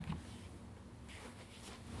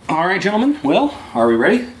All right, gentlemen. Well, are we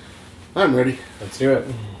ready? I'm ready. Let's do it.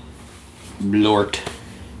 Blort.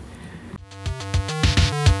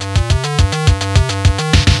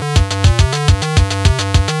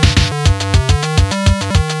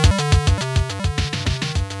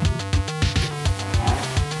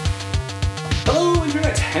 Hello,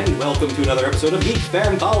 Internet, and welcome to another episode of Geek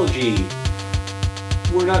Fanthology.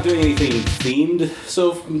 We're not doing anything themed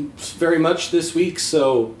so very much this week,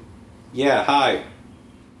 so yeah, hi.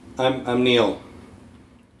 I'm Neil.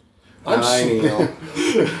 Hi, Neil.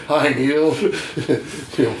 Hi, Neil.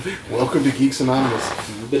 Welcome to Geeks Anonymous.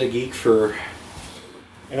 You've been a geek for... If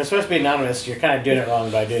it's supposed to be anonymous, you're kind of doing it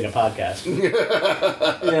wrong by doing a podcast.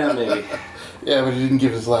 yeah, maybe. Yeah, but he didn't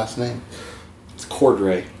give his last name. It's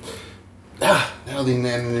Cordray. Now the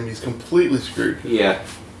anonymity's completely screwed. Yeah.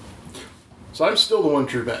 So I'm still the one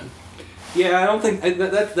true Ben. Yeah, I don't think...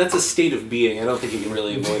 that's a state of being. I don't think you can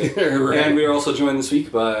really avoid it. Right. And we are also joined this week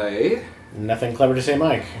by... Nothing clever to say,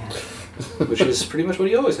 Mike. Which is pretty much what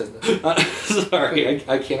he always has. Sorry,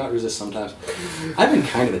 I cannot resist sometimes. I've been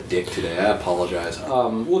kind of a dick today. I apologize.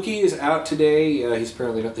 Wookie is out today. He's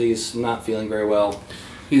apparently he's not feeling very well.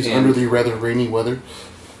 He's under the rather rainy weather.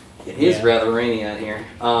 It is rather rainy out here.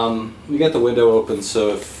 We got the window open,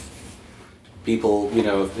 so if people,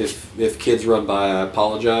 if kids run by, I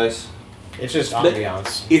apologize. It's just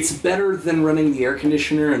ambiance. It's better than running the air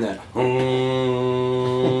conditioner and that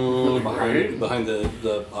behind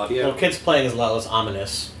the audio. Well, kids playing is a lot less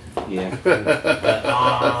ominous. Yeah.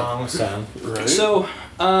 The sound. Right. So,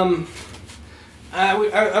 I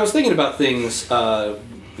was thinking about things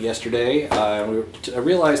yesterday. I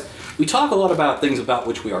realized we talk a lot about things about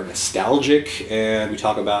which we are nostalgic, and we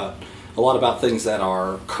talk about a lot about things that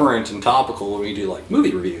are current and topical when we do like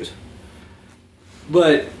movie reviews.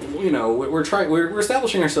 But we're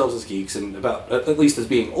establishing ourselves as geeks, and at least as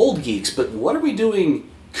being old geeks. But what are we doing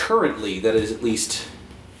currently that is at least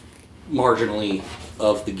marginally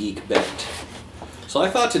of the geek bent? So I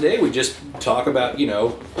thought today we'd just talk about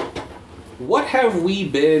what have we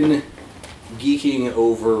been geeking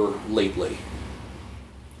over lately?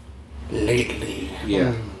 Lately.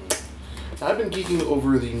 Yeah. I've been geeking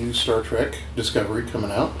over the new Star Trek Discovery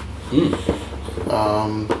coming out.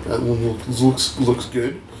 That one looks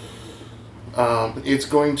good. It's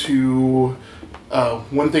going to...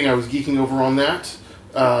 one thing I was geeking over on that,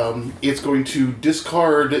 it's going to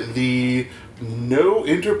discard the no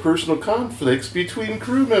interpersonal conflicts between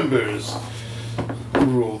crew members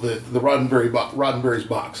rule. The Roddenberry's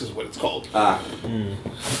box is what it's called. In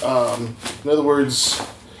other words,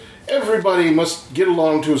 everybody must get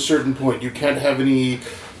along to a certain point. You can't have any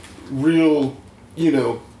real,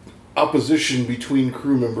 opposition between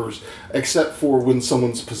crew members, except for when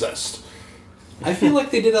someone's possessed. I feel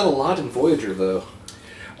like they did that a lot in Voyager, though.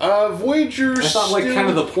 Voyager. I thought kind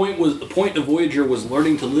of the point of Voyager was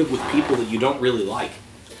learning to live with people that you don't really like.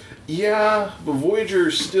 Yeah, but Voyager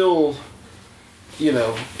still, at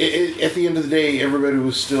the end of the day, everybody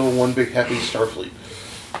was still one big happy Starfleet.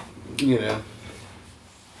 I'm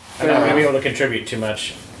not going to be able to contribute too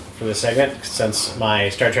much for this segment, since my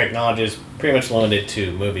Star Trek knowledge is pretty much limited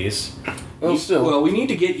to movies. Well, still. Well, we need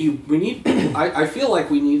to get you. We need. I feel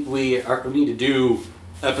like we need to do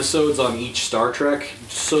episodes on each Star Trek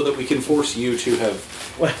so that we can force you to have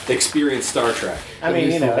experienced Star Trek. I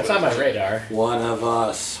mean, it's on my radar. One of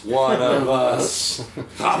us. Blah.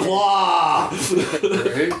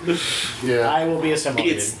 Right? Yeah. I will be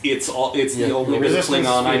assimilated. It's the only bit of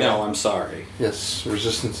Klingon I know. I'm sorry. Yes,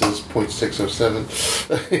 resistance is 0.607.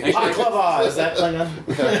 Baklava! Is that Klingon?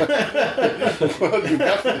 Well,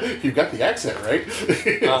 you've got the accent, right?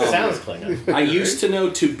 Sounds Klingon. I used to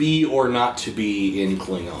know to be or not to be in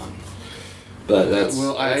Klingon, but that's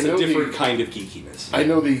a different kind of geekiness. I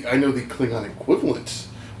know the Klingon equivalent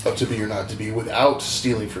of to be or not to be without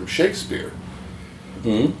stealing from Shakespeare.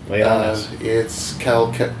 Lay on us. It's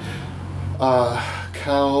Calcomerex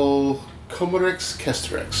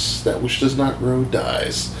Kestrex. That which does not grow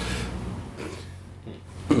dies.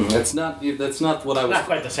 That's not what I was. Not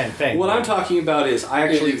quite the same thing. What I'm talking about is I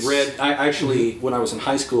actually when I was in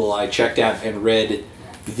high school I checked out and read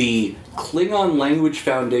the Klingon Language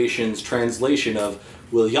Foundation's translation of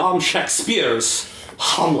William Shakespeare's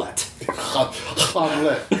Hamlet.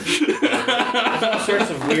 Hamlet. All sorts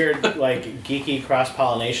of weird, geeky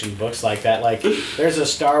cross-pollination books like that. Like, there's a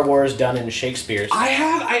Star Wars done in Shakespeare's.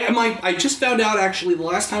 I just found out, actually, the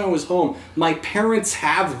last time I was home, my parents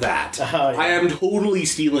have that. Oh, yeah. I am totally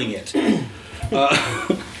stealing it. Well,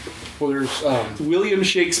 there's... William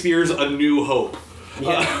Shakespeare's A New Hope.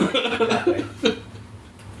 Yeah, exactly.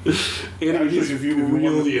 It is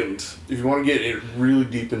brilliant. If you want to get really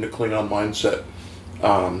deep into Klingon mindset,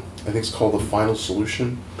 I think it's called The Final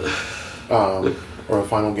Solution, or The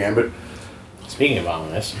Final Gambit. Speaking of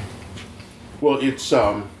ominous, Well, it's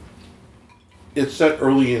set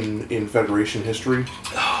early in Federation history.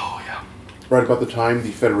 Oh yeah. Right about the time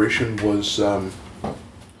the Federation was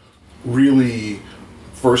really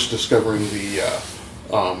first discovering the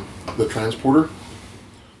transporter,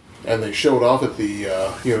 and they showed off at the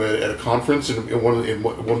at a conference in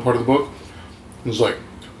one part of the book. It was like,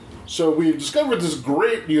 so we've discovered this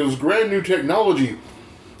great this grand new technology,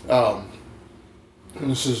 and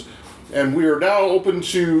this is, and we are now open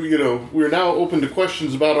to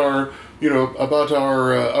questions about our about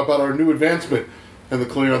our new advancement. And the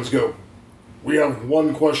Klingons go, we have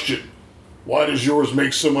one question. Why does yours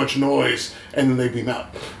make so much noise? And then they beam out.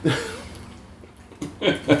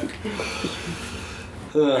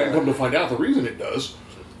 And come to find out, the reason it does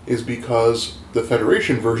is because the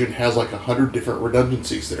Federation version has like 100 different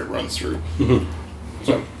redundancies that it runs through.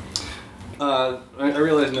 So, I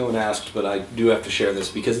realize no one asked, but I do have to share this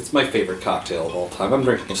because it's my favorite cocktail of all time. I'm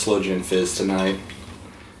drinking a slow gin fizz tonight.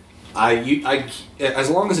 As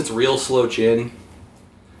long as it's real slow gin,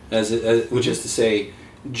 which is to say,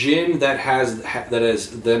 gin that has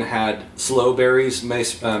then had slow berries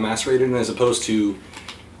macerated in, as opposed to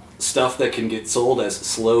stuff that can get sold as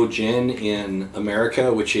slow gin in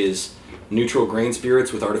America, which is neutral grain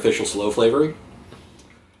spirits with artificial slow flavoring.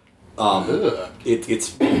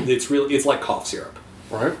 It's like cough syrup.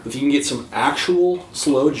 right? If you can get some actual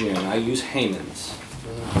slow gin, I use Heyman's.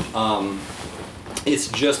 It's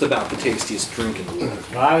just about the tastiest drink in the world.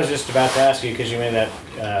 well, I was just about to ask you because you made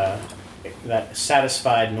that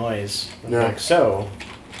satisfied noise. I'm Yeah. like, so,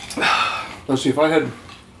 Let's see if I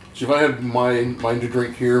had mine to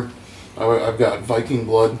drink here. I've got Viking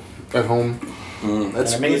blood at home.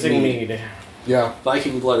 That's an good amazing mead. Yeah,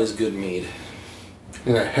 Viking blood is good mead.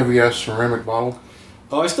 in a heavy ass ceramic bottle.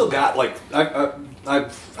 Oh, I still got like I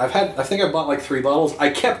think I bought like 3 bottles. I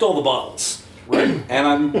kept all the bottles, Right. and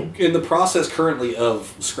I'm in the process currently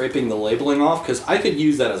of scraping the labeling off because I could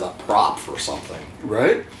use that as a prop for something.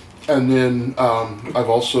 Right. And then I've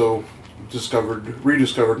also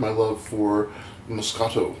rediscovered my love for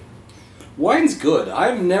Moscato. Wine's good.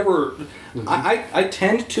 I've never. I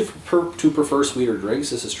tend to prefer sweeter drinks.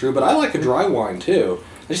 This is true, but I like a dry wine too.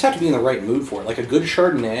 I just have to be in the right mood for it. Like a good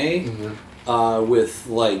Chardonnay, with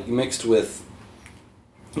like mixed with,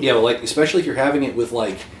 like especially if you're having it with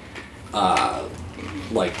like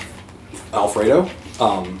Alfredo.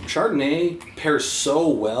 Chardonnay pairs so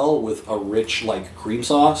well with a rich like cream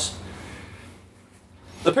sauce.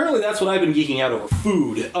 Apparently, that's what I've been geeking out over.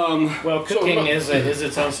 Food. Well, cooking is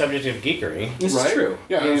its own subject of geekery. This Right? is true.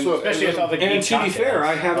 Yeah, And- so- Especially with all the And geek to be fair,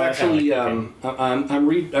 I cocktails. have Oh, that sounds actually like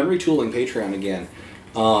cooking. I'm retooling Patreon again.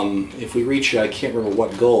 If we reach I can't remember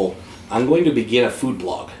what goal, I'm going to begin a food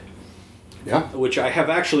blog, Yeah. which I have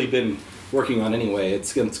actually been working on anyway.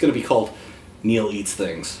 It's going to be called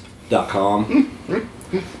NeilEatsThings.com.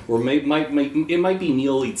 Or it might be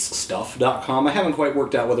NeilEatsStuff.com. I haven't quite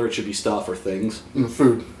worked out whether it should be stuff or things.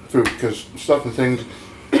 Food, because stuff and things,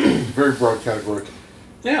 very broad category.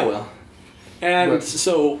 Yeah, well, and Right.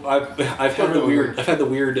 so I've had the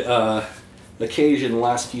weird occasion the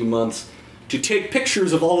last few months to take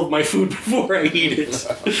pictures of all of my food before I eat it.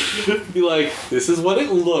 Be like, this is what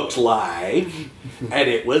it looked like, and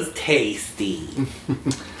it was tasty.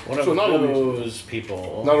 One of So not only- those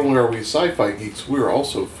people. Not only are we sci-fi geeks, we are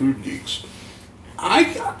also food geeks. I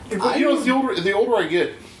The older I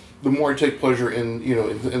get, the more I take pleasure in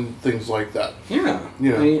in things like that. yeah.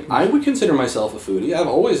 Yeah. I mean, I would consider myself a foodie. I've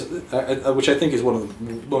always, which I think is one of the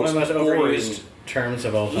One of most the most boring. overused terms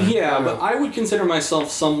of all time. Yeah, but I would consider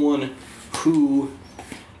myself someone who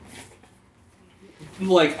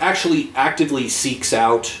actually actively seeks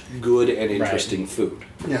out good and interesting food.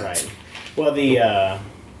 Yeah. Right. Well,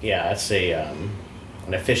 it's an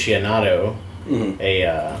aficionado.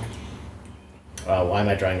 Why am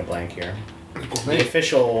I drawing a blank here? The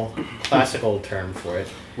official classical term for it.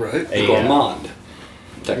 Right. A, Gourmand.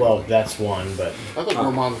 Well, that's one, but I thought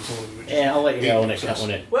gourmand was something we just yeah, I'll let you know when ate.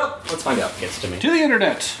 it Well, let's find out. gets to me. To the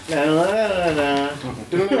internet.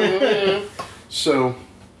 So,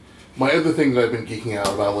 my other thing that I've been geeking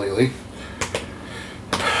out about lately,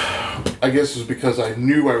 I guess is because I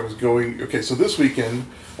knew I was going. Okay, so this weekend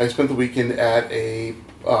I spent the weekend at a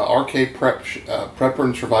RK prepper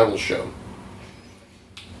and survival show.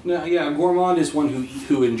 No, yeah, a gourmand is one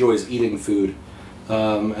who enjoys eating food,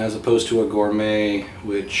 as opposed to a gourmet,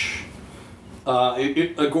 which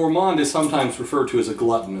A gourmand is sometimes referred to as a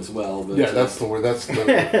glutton as well. But, Yeah, that's the word. That's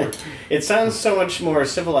the It sounds so much more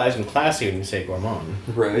civilized and classy when you say gourmand.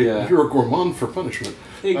 right. Yeah. You're a gourmand for punishment.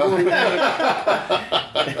 a gourmand.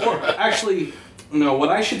 Or actually, no. What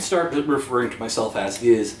I should start referring to myself as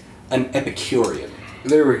is an Epicurean.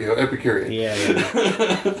 There we go, Epicurean. Yeah,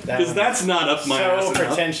 yeah. Because that's not up my ass so enough.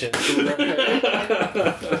 pretentious. So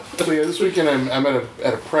yeah, this weekend I'm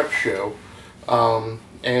at a prep show,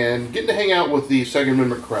 and getting to hang out with the Second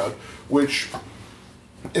Amendment crowd, which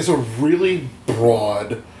is a really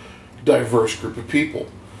broad, diverse group of people.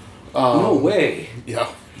 No way. Yeah,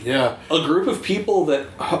 yeah. A group of people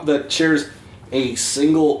that shares a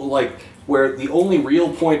single, like, where the only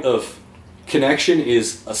real point of connection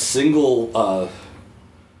is a single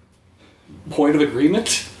point of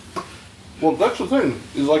agreement. Well, that's the thing.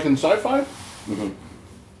 Is like in sci-fi.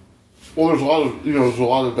 Well, there's a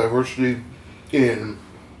lot of diversity in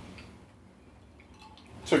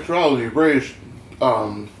sexuality, race.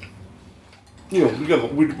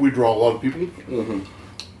 We draw a lot of people.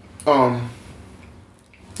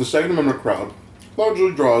 The Second Amendment crowd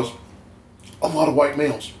largely draws a lot of white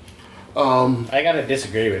males. I gotta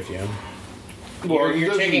disagree with you. Well,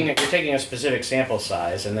 You're taking a specific sample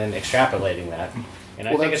size and then extrapolating that, and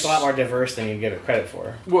I Well, think it's a lot that's- more diverse than you give it credit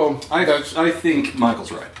for. Well, I think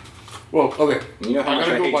Michael's right. well, okay. You know how much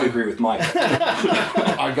I hate to agree with Michael.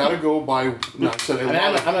 I gotta go by. No, I said a I mean,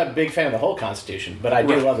 lot of- I'm a big fan of the whole Constitution, but I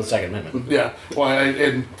do Right. love the Second Amendment. Yeah, well,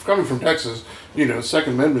 and coming from Texas,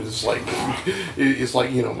 Second Amendment is like, it's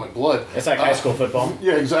like my blood. It's like high school football.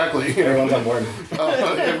 Yeah, exactly. Everyone's on board.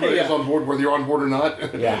 Everybody's Yeah. on board, whether you're on board or not.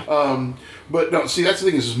 Yeah. But no, see, that's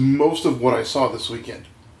the thing is most of what I saw this weekend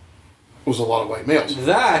was a lot of white males.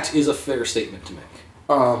 That is a fair statement to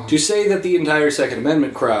make. To say that the entire Second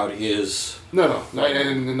Amendment crowd is... No,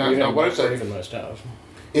 and not what I Or said. even most of.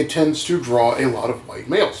 It tends to draw a lot of white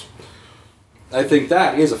males. I think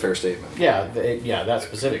that is a fair statement. Yeah, that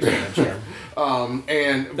specific statement, sure.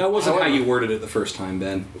 And That wasn't how you worded it the first time,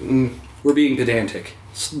 Ben. We're being pedantic.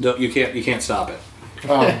 You can't stop it.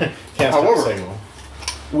 Can't stop However- saying well.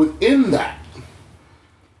 within that,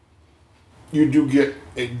 you do get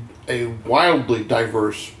a wildly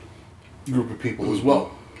diverse group of people as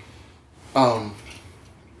well.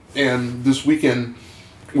 And this weekend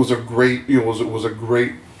was a great, was a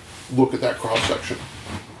great look at that cross section.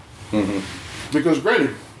 Because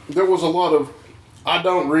granted, there was a lot of, I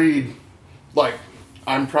don't read, like,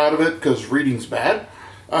 I'm proud of it because reading's bad.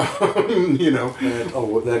 That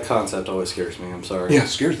concept always scares me. I'm sorry. Yeah, it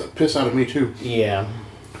scares the piss out of me too. Yeah.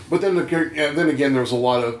 But then again, there was a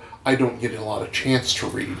lot of, I don't get a lot of chance to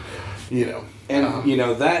read, And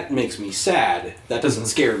that makes me sad. That doesn't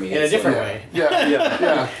scare me. In a It's different like- way. Yeah,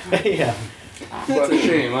 yeah. Yeah. That's a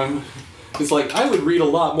shame. It's like I would read a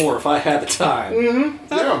lot more if I had the time. Yeah.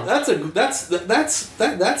 That's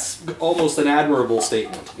almost an admirable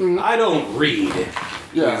statement. I don't read.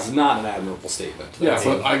 Yeah. Is not an admirable statement. Yeah, That's-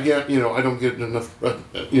 but I get, I don't get enough, I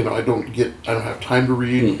don't have time to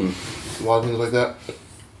read, a lot of things like that.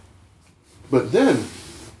 But then,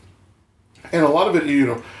 and a lot of it,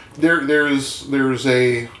 there's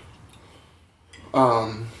a,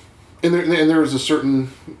 and there is a certain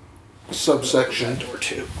subsection or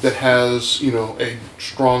two. that has, a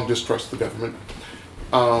strong distrust of the government.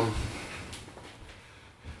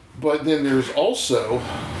 But then there's also,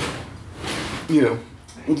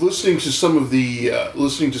 listening to some of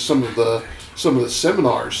the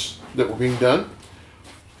seminars that were being done.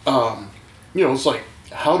 It's like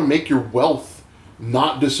how to make your wealth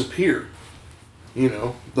not disappear.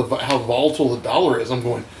 How volatile the dollar is. I'm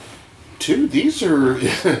going, dude, these are,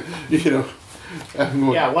 I'm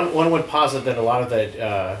going, Yeah, one would posit that a lot of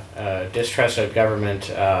the distrust of government,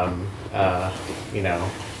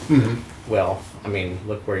 well, I mean,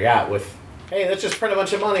 look where you're at with, hey, let's just print a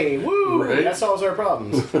bunch of money, woo, Right. that solves our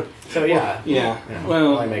problems. So yeah, Yeah.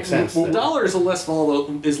 well, that makes sense. The dollar is less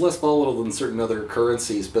volatile than certain other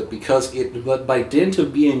currencies, but by dint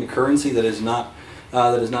of being a currency that is not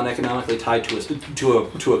economically tied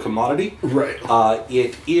to a commodity, right,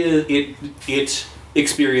 it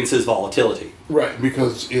experiences volatility. right,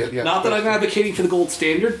 because Not that I'm advocating for the gold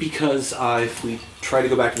standard, because if we try to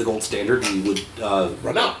go back to the gold standard, we would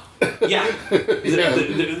run out. yeah.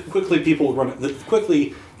 Quickly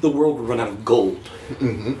the world would run out of gold.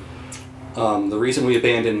 The reason we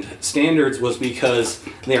abandoned standards was because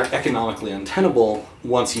they are economically untenable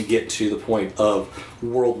once you get to the point of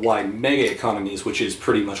worldwide mega economies, which is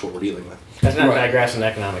pretty much what we're dealing with. Let's not Right. digress in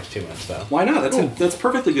economics too much, though. Why not? That's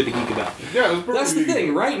perfectly good to geek about. Yeah, That's the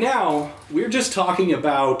thing. Right now, we're just talking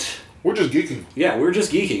about We're just geeking. Yeah, we're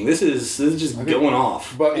just geeking. This is just going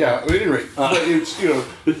off. But yeah, at any rate, but it's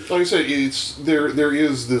like I said, it's there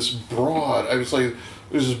is this broad. I was like,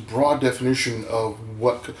 there's this broad definition of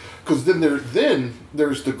what, because then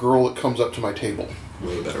there's the girl that comes up to my table.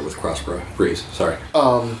 Way better with cross breeze. Sorry.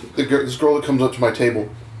 This girl that comes up to my table,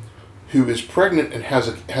 who is pregnant and has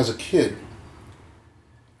a kid,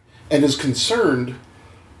 and is concerned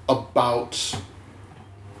about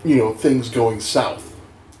things going south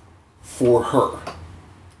for her.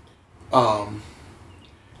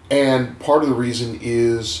 And part of the reason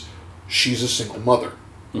is she's a single mother.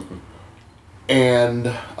 Mm-hmm.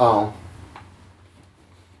 And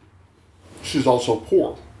she's also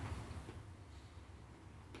poor.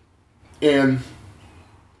 And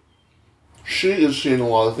she is seeing a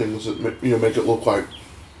lot of things that make it look like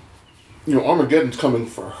Armageddon's coming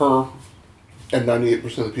for her and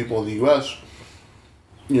 98% of the people in the U.S.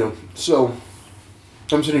 So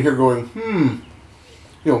I'm sitting here going,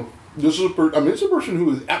 this is it's a person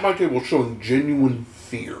who is at my table showing genuine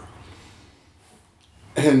fear.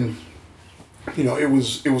 And, it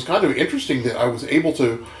was kind of interesting that I was able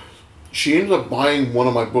to, she ended up buying one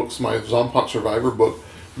of my books, my Zombie Survivor book,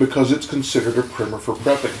 because it's considered a primer for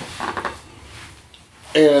prepping.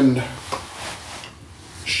 And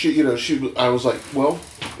I was like, well,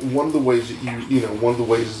 one of the ways one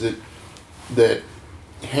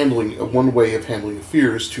way of handling a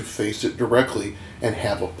fear is to face it directly and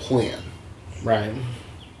have a plan. Right.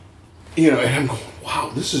 And I'm going,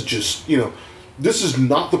 wow, this is just, this is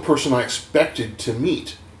not the person I expected to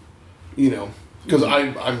meet. Because I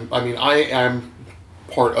am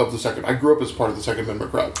part of I grew up as part of the Second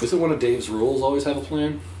Amendment crowd. Is it one of Dave's rules, always have a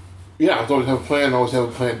plan? Yeah, I always have a plan, always have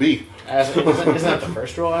a plan B. Isn't that the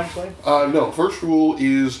first rule, actually? No, first rule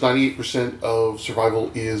is 98% of survival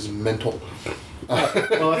is mental.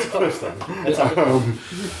 Well, that's close then. That's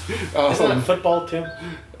isn't that football too?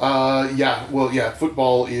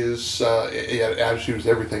 Football is attitude is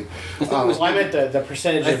everything. Well, I meant the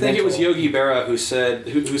percentage. I think it was Yogi Berra who said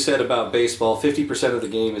about baseball, 50% of the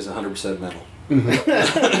game is 100% mental.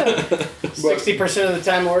 60% of the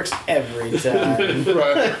time works every time.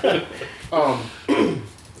 Right.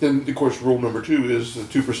 Then, of course, rule number 2 is the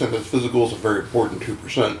 2% that's physical is a very important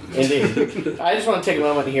 2%. Indeed. I just want to take a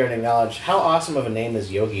moment here and acknowledge how awesome of a name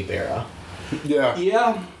is Yogi Berra. Yeah.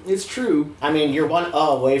 Yeah, it's true. I mean, you're one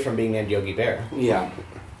away from being named Yogi Berra. Yeah.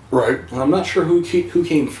 Right. I'm not sure who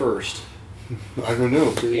came first. I don't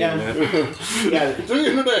know. Yeah. Yeah. To the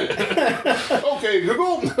internet. Okay,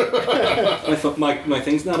 Google. My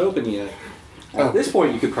thing's not open yet. At this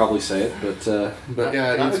point, you could probably say it, but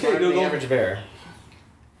yeah, Not it's okay, Google. the average bear.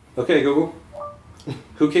 Okay, Google.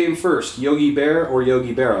 Who came first, Yogi Bear or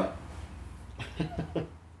Yogi Berra?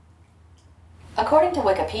 According to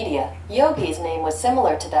Wikipedia, Yogi's name was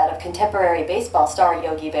similar to that of contemporary baseball star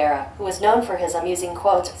Yogi Berra, who is known for his amusing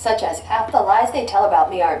quotes such as, "Half the lies they tell about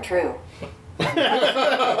me aren't true."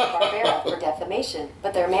 Barbera for defamation,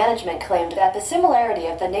 but their management claimed that the similarity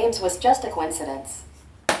of the names was just a coincidence.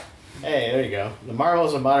 Hey, there you go. The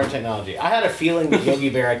marvels of modern technology. I had a feeling that Yogi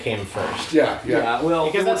Berra came first. Yeah. Well,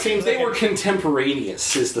 Because that seems they like were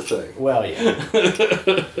contemporaneous, is the thing. Well, yeah.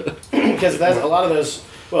 Because that's a lot of those,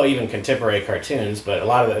 well, even contemporary cartoons, but a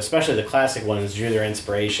lot of especially the classic ones, drew their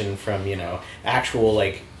inspiration from, actual,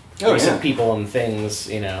 recent people and things,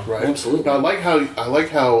 Right. Absolutely. Now, I like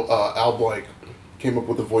how Al Blanc came up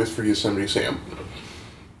with the voice for Yosemite Sam.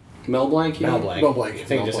 Mel Blanc? Mel Blanc. Mel Blanc. I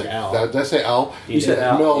think Mel just Blanc. Al. Did I say Al? You said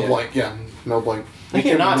Al. Mel yeah. Blanc. Yeah, Mel Blanc. You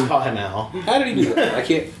cannot call him Al. How did he do that? I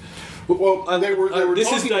can't. Well, they were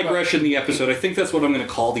This is talking about- digression. The episode. I think that's what I'm going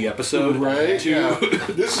to call the episode. Right. Yeah.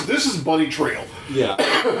 This is Bunny Trail. Yeah.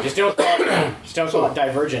 Just don't call it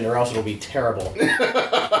Divergent, or else it'll be terrible.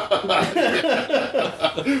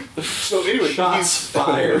 So anyway, Shots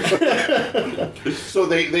fired. So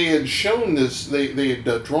they had shown this. They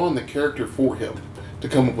had drawn the character for him to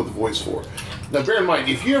come up with a voice for. Now, bear in mind,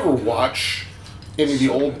 if you ever watch any of the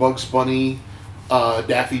old Bugs Bunny,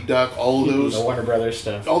 Daffy Duck, all of those, The Warner Brothers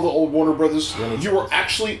stuff. all the old Warner Brothers, you were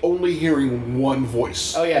actually only hearing one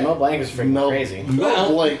voice. Oh yeah, Mel Blanc is freaking crazy. Mel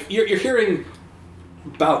Blanc. You're hearing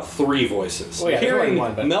about 3 voices. Oh, yeah, You're hearing there's only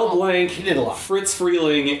one, but Mel Blanc, he did a lot. Fritz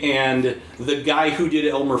Freeling, and the guy who did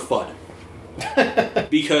Elmer Fudd.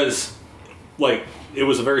 Because, it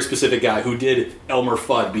was a very specific guy who did Elmer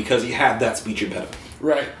Fudd because he had that speech impediment.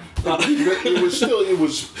 Right. But it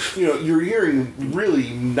was you're hearing really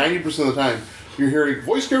 90% of the time, you're hearing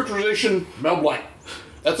voice characterization, Mel Blanc.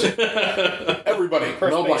 That's it. Everybody,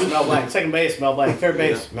 First Mel base, Blanc. Mel Blanc. Second base, Mel Blanc. Third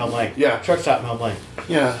base, Mel Blanc. Yeah. Shortstop, Mel Blanc.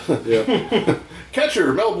 Yeah. Yeah.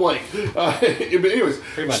 catcher, Mel Blanc. But anyways,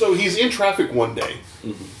 Pretty much. so he's in traffic one day,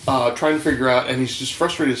 trying to figure out, and he's just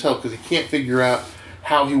frustrated as hell because he can't figure out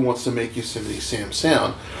how he wants to make Yosemite Sam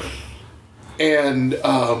sound. And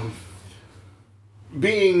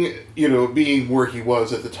being where he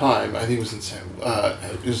was at the time, I think it was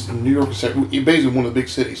it was in New York, basically one of the big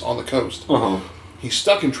cities on the coast. He's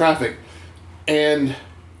stuck in traffic, and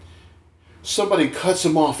somebody cuts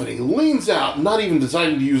him off, and he leans out, not even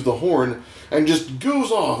deciding to use the horn, and just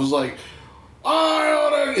goes off. It's like,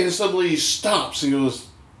 and suddenly he stops and goes,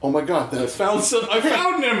 "Oh my God, I found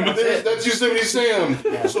him. that's Yosemite Sam."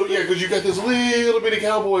 Yeah. So yeah, because you got this little bitty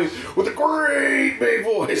cowboy with a great big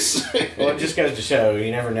voice. Well, it just goes to show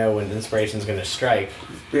you never know when inspiration's going to strike.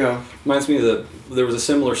 Yeah. Reminds me of there was a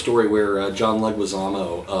similar story where John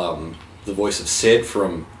Leguizamo, the voice of Sid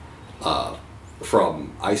from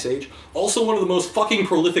Ice Age, also one of the most fucking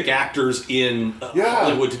prolific actors in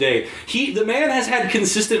Hollywood today. The man has had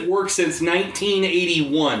consistent work since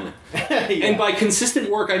 1981. And by consistent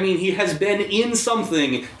work, I mean he has been in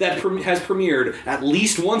something that has premiered at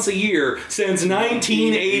least once a year since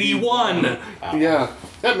 1981. Yeah.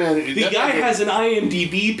 That man. The guy has an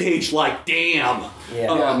IMDb page like damn.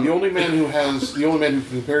 Yeah. The only man who can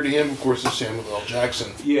compare to him, of course, is Samuel L.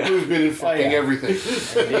 Jackson. Yeah. Who's been in fucking everything.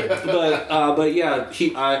 But yeah,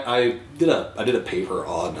 I did a paper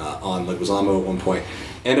on Leguizamo at one point,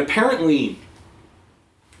 and apparently,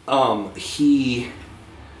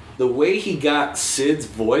 the way he got Sid's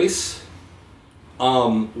voice,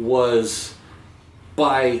 was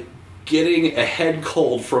by getting a head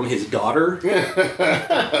cold from his daughter,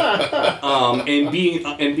 and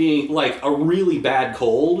being like a really bad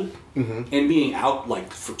cold, and being out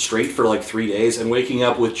like straight for like 3 days, and waking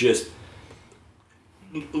up with just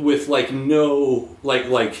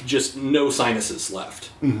sinuses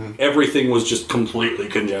left. Everything was just completely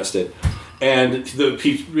congested, and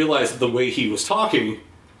he realized the way he was talking,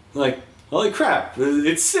 like, holy crap,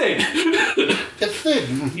 it's Sid. It's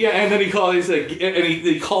Sid. Yeah, and then he called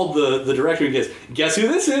the director and goes, guess who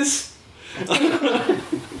this is?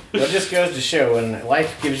 Well, it just goes to show when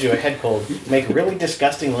life gives you a head cold, make really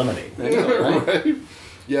disgusting lemonade. I know, right? Right?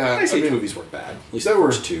 Yeah. I say movies weren't bad. At least They the were.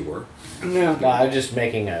 first two were. Yeah. No, I was just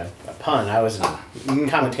making a pun. I wasn't going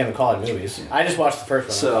to call it movies. I just watched the first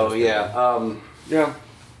one. So, yeah. Yeah.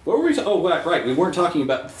 What were we right. We weren't talking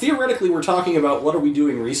about... Theoretically, we're talking about what are we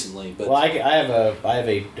doing recently, but... Well, I have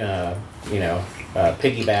a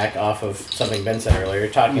piggyback off of something Ben said earlier,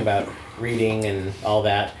 talking about reading and all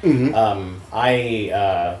that. I'm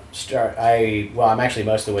actually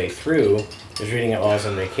most of the way through. I was reading it while I was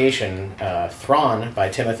on vacation. Thrawn by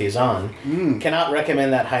Timothy Zahn. Cannot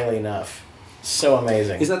recommend that highly enough. So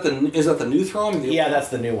amazing. Is that the new Thrawn? Or the Yeah, old that's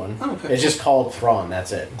the new one. Oh, okay. It's just called Thrawn.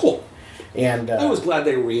 That's it. Cool. And I was glad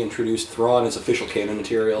they reintroduced Thrawn as official canon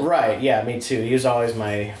material. right, yeah, me too. He was always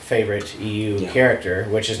my favorite EU character,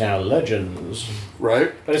 which is now Legends.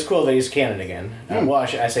 Right? But it's cool that he's canon again. Well,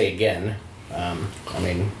 I say again. I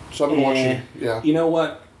mean, So I've been watching. Yeah. You know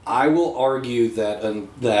what? I will argue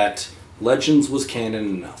that Legends was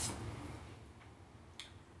canon enough.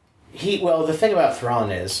 The thing about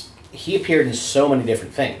Thrawn is he appeared in so many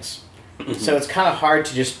different things. So it's kind of hard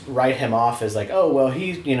to just write him off as like, oh, well,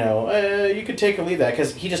 he's, you could take or leave that,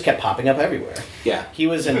 because he just kept popping up everywhere. Yeah. He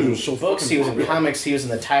was in So books, he was in comics, he was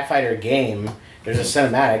in the TIE Fighter game. There's a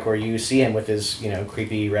cinematic where you see him with his,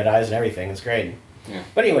 creepy red eyes and everything. It's great. Yeah.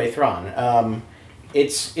 But anyway, Thrawn.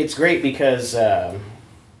 It's great because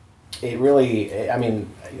it really,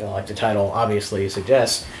 like the title obviously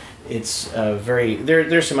suggests, it's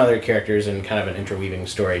there's some other characters and kind of an interweaving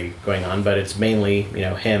story going on, but it's mainly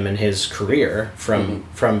him and his career from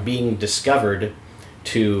being discovered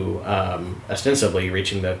to ostensibly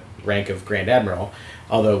reaching the rank of Grand Admiral.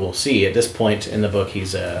 Although we'll see at this point in the book he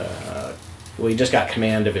just got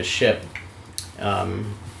command of his ship,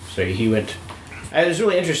 so he went. It was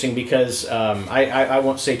really interesting because I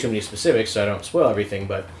won't say too many specifics so I don't spoil everything,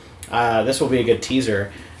 but this will be a good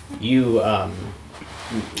teaser. You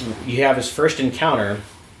have his first encounter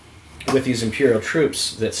with these Imperial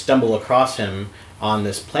troops that stumble across him on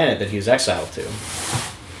this planet that he was exiled to.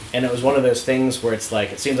 And it was one of those things where it's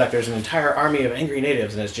like, it seems like there's an entire army of angry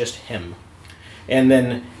natives and it's just him. And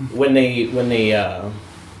then when they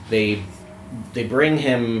bring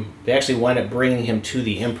him, they actually wind up bringing him to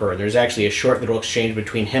the Emperor. There's actually a short little exchange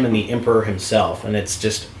between him and the Emperor himself, and it's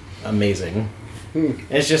just amazing. And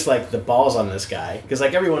it's just like the balls on this guy, because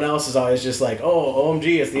like everyone else is always just like, oh,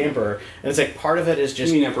 OMG, it's the Emperor, and it's like part of it is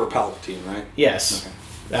just You mean Emperor Palpatine, right? yes,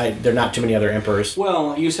 there are not too many other emperors.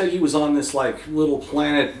 Well, you said he was on this like little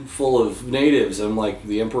planet full of natives, and like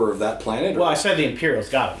the emperor of that planet. Well, I said the Imperials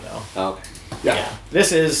got him though. Oh, okay. Yeah.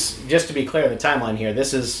 This is, just to be clear in the timeline here,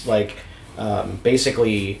 this is like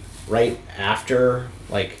basically right after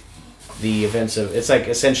like the events of, it's like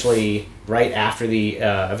essentially right after the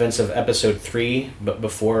events of episode 3, but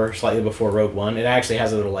slightly before Rogue One. It actually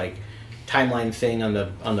has a little like timeline thing on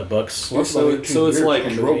the books. So it's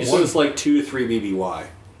like 2 to 3 BBY.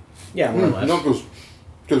 Yeah, more or less. No, because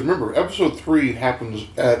remember, episode 3 happens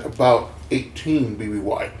at about 18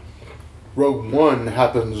 BBY. Rogue One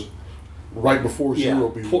happens right before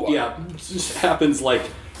 0 BBY. Yeah, it just happens like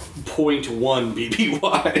 0.1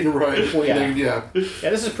 BBY. Right. Yeah. Yeah. Yeah,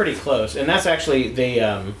 this is pretty close, and that's actually the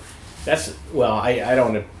I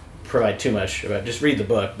don't want to provide too much about, just read the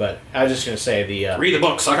book, but I was just going to say the Read the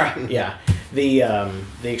book, sucker. yeah, the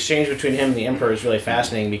exchange between him and the Emperor is really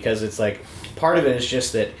fascinating, because it's like part of it is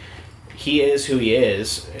just that he is who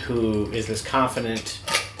this confident,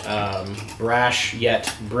 brash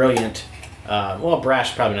yet brilliant. Well,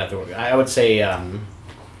 brash probably not the word. I would say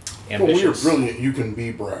ambitious. Well, when you're brilliant, you can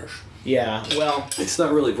be brash. Yeah, well, It's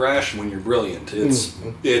not really brash when you're brilliant.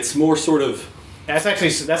 It's more sort of. that's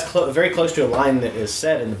very close to a line that is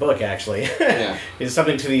said in the book. Actually, Yeah. it's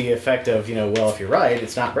something to the effect of, well, if you're right,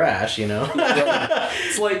 it's not brash. It's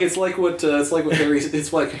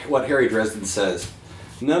like what Harry Dresden says.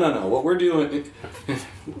 No. What we're doing,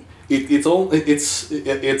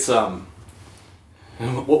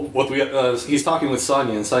 what we he's talking with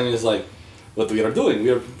Sonya, and Sonya's like, what we are doing,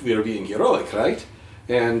 we are being heroic, right?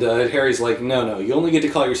 And Harry's like, no, you only get to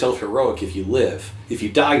call yourself heroic if you live. If you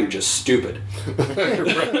die, you're just stupid.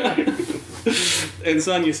 And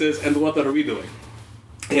Sonya says, and what are we doing?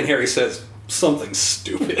 And Harry says, something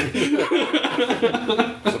stupid.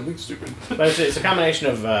 Something stupid. But it's a combination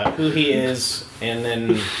of who he is, and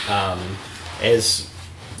then is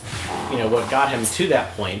what got him to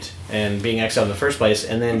that point and being exiled in the first place,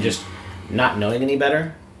 and then just not knowing any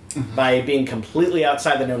better by being completely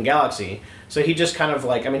outside the known galaxy. So he just kind of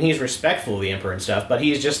like, he's respectful of the Emperor and stuff, but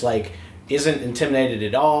he's just like isn't intimidated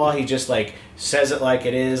at all. He just like says it like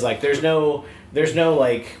it is. Like there's no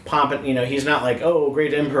like pomp and he's not like, oh,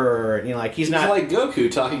 great Emperor, like he's not like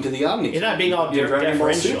Goku talking to the Omni. He's not being all Dragon Ball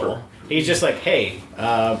deferential. Super. He's just like, hey,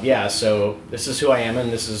 so this is who I am,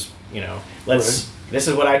 and this is this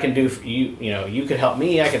is what I can do for you. You could help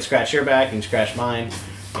me. I could scratch your back, you can scratch mine,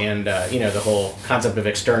 and the whole concept of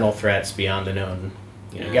external threats beyond the known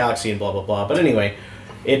galaxy and blah blah blah. But anyway,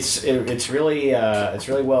 it's really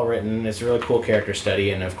well written. It's a really cool character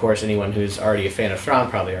study, and of course, anyone who's already a fan of Thrawn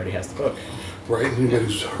probably already has the book. Right? Anybody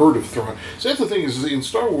who's heard of Thrawn. So that's the thing is, in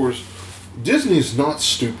Star Wars, Disney's not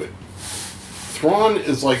stupid. Thrawn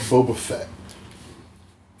is like Boba Fett.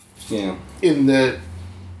 Yeah. In that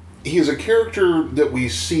he is a character that we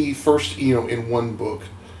see first, in one book.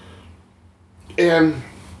 And,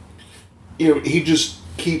 he just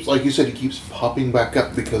keeps, like you said, he keeps popping back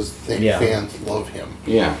up because fans love him.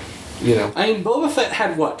 Yeah. I mean, Boba Fett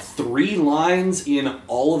had, 3 lines in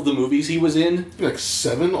all of the movies he was in? Like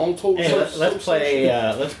 7 all told? Hey, let's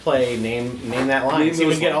play name that line. Name See if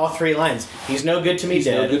we those can get lines. all 3 lines. He's no good to me He's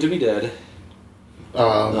dead. no good to me dead.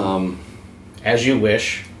 As you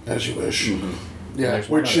wish. As you wish. Mm-hmm. Yeah,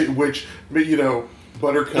 which,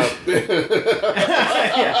 Buttercup.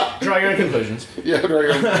 Yeah, draw your own conclusions. Yeah,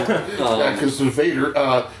 because Vader.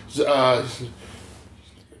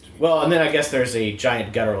 Well, and then I guess there's a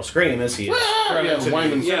giant guttural scream as he is.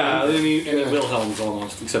 Wyman. Yeah, and the Wilhelm's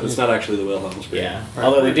almost, except it's not actually the Wilhelm scream. Yeah,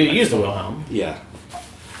 although they do use the Wilhelm. Yeah.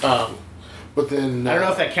 But then I don't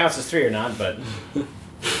know if that counts as 3 or not, but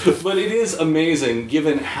But it is amazing,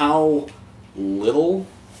 given how little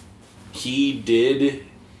he did.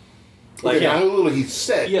 how little he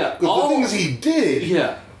said. Yeah, But the things he did.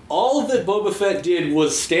 Yeah. All that Boba Fett did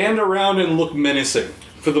was stand around and look menacing,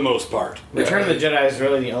 for the most part. Return of the Jedi is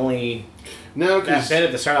really the only. No, That because bit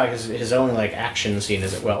at the start, like his only action scene,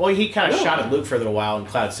 is it? Well, he kind of shot at Luke for a little while in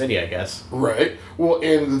Cloud City, I guess. right. Well,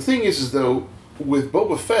 and the thing is though, with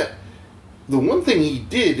Boba Fett, the one thing he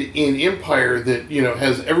did in Empire that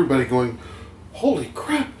has everybody going, holy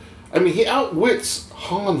crap! I mean, he outwits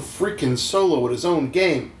Han freaking Solo at his own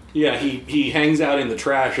game. Yeah, he hangs out in the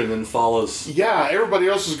trash and then follows. Yeah, everybody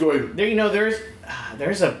else is going,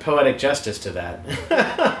 There's a poetic justice to that.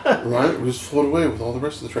 right, we just float away with all the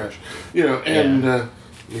rest of the trash. And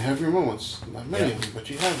you have your moments. Not many of them, but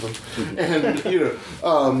you have them. And,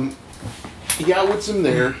 he outwits him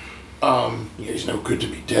there. He's no good to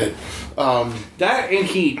be dead. That, and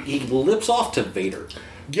he lips off to Vader.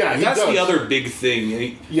 Yeah, he That's does. the other big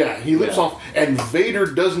thing. Yeah, he lips Yeah. off, and Vader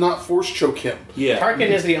does not force choke him. Yeah. Tarkin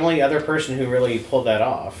is the only other person who really pulled that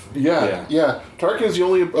off. Yeah. Tarkin is the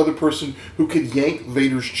only other person who could yank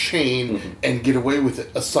Vader's chain and get away with it,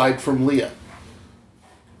 aside from Leia.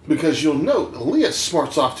 Because you'll note, Leia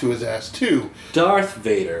smarts off to his ass too. Darth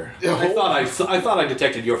Vader. Yeah, I thought I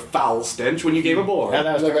detected your foul stench when you came aboard. No,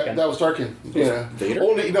 that was Tarkin. That was Tarkin. Yeah. Vader?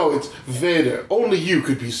 It's Vader. Only you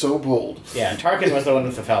could be so bold. Yeah, Tarkin was the one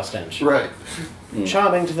with the foul stench. Right.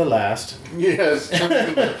 Charming to the last. Yes.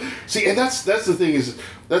 See, and that's the thing is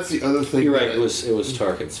that's the other thing. You're right. that- It was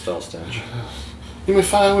Tarkin's fell stench. You may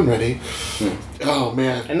fire when ready. Oh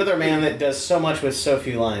man. Another man that does so much with so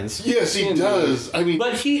few lines. Yes, he does. I mean,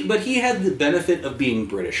 But he had the benefit of being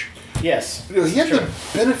British. Yes. you know, he had Sure. the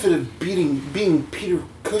benefit of being Peter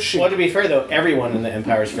Cushing. Well, to be fair, though, everyone in the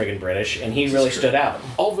Empire is friggin' British, and he really stood out.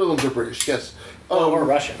 All villains are British. Yes. Or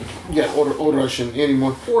Russian. Yeah, or Russian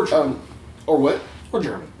anymore. Or German. Or what? Or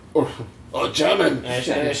German. Or German.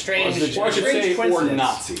 And a strange, Or I should strange say, or coincidence.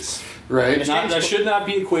 Nazis. Right. That should not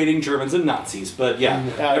be equating Germans and Nazis, but yeah,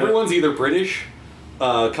 Uh, everyone's either British,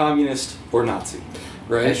 communist, or Nazi. And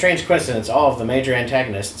a Right. strange coincidence, all of the major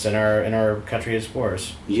antagonists in our country's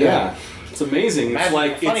wars. Yeah, it's amazing. It's Imagine-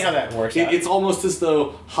 like funny how that works out. It's almost as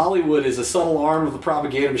though Hollywood is a subtle arm of the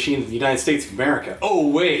propaganda machine of the United States of America. Oh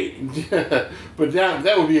wait, But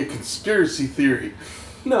that would be a conspiracy theory.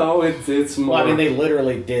 no, it's more. Well, I mean, they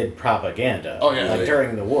literally did propaganda. Oh, yeah, like they-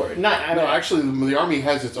 during the war. No, actually, the Army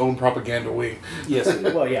has its own propaganda wing. yes,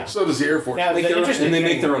 Well, yeah. So does the Air Force. Now, Make the their own- interesting and they thing-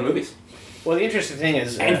 make their own movies Well, the interesting thing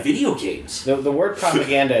is, and video games. the word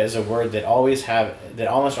propaganda is a word that almost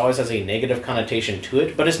always has a negative connotation to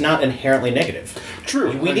it, but it's not inherently negative.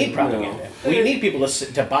 True. We need propaganda. We need people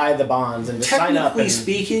to buy the bonds and to sign up. Technically And,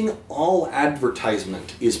 speaking, all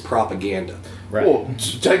advertisement is propaganda. right. Well,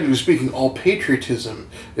 technically speaking, all patriotism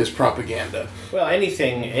is propaganda. Well,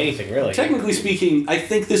 anything really. Technically speaking, I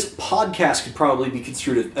think this podcast could probably be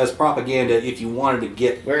construed as propaganda if you wanted to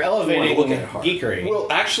get. We're if you wanted to elevating look at it hard. geekery. Well,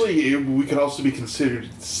 actually, we could also be considered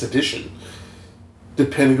sedition,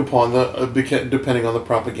 depending upon depending on the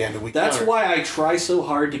propaganda we. That's counter. why I try so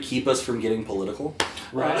hard to keep us from getting political.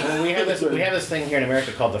 Right. Well, we have this thing here in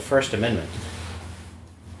America called the First Amendment.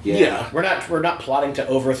 Yeah. We're not plotting to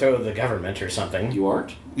overthrow the government or something. You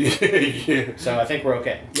aren't? Yeah. So I think we're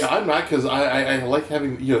okay. Yeah, I'm not because I like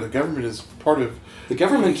having the government is part of. The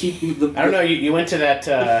government keep the. I don't know. You went to that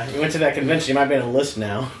convention. You might be on a list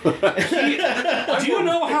now. Do you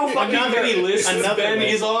know how fucking many lists Ben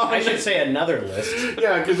list. is on? I should say another list.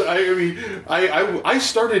 Yeah, because I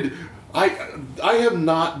started. I have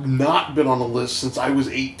not been on a list since I was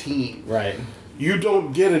 18. Right. You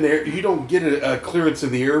don't get a clearance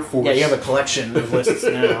in the Air Force. Yeah, you have a collection of lists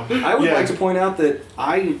now. I would Yeah. like to point out that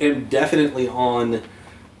I am definitely on.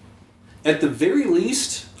 At the very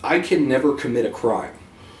least, I can never commit a crime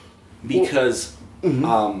because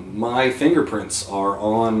my fingerprints are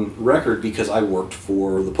on record because I worked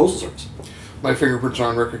for the Postal Service. My fingerprints are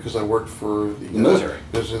on record because I worked for the military.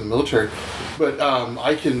 I was in the military, but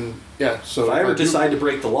I can. Yeah. So If I ever do- decide to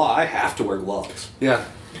break the law, I have to wear gloves. Yeah.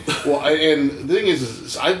 Well, and the thing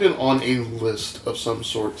is I've been on a list of some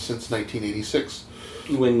sort since 1986.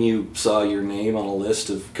 When you saw your name on a list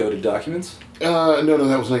of coded documents? No,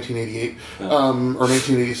 that was 1988 or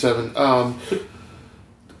 1987.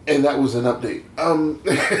 And that was an update.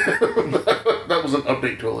 That was an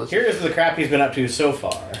update to a list. Here's the crap he's been up to so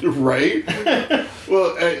far. Right?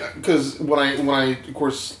 Well, because when I, of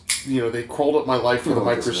course, they crawled up my life with a Oh,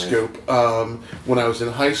 that's microscope when I was in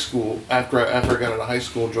high school, after I got out of high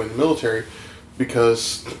school and joined the military,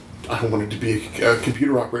 because I wanted to be a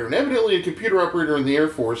computer operator. And evidently a computer operator in the Air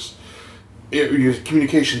Force, you're a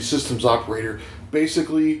communication systems operator.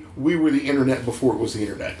 Basically, we were the internet before it was the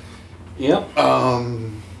internet. Yep.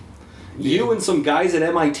 You and some guys at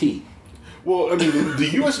MIT. Well, I mean, the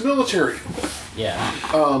U.S. military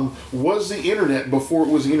Yeah. was the internet before it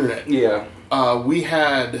was the internet. Yeah.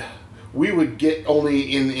 We would get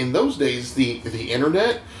only in those days the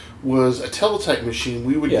internet was a teletype machine.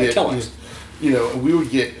 We would get telex. We would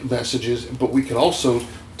get messages, but we could also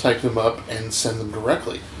type them up and send them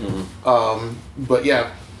directly. But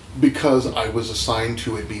yeah, because I was assigned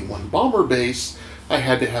to a B-1 bomber base, I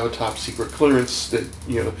had to have a top secret clearance that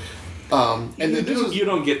and then You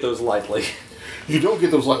don't get those lightly. you don't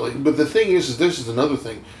get those lightly. But the thing is this is another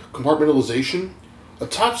thing. Compartmentalization. A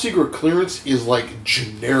top secret clearance is like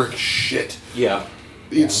generic shit. Yeah.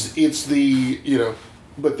 It's the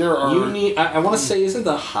but there are. You need. I want to say, isn't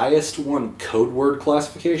the highest one code word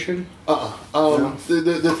classification?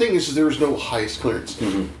 The thing is there is no highest clearance.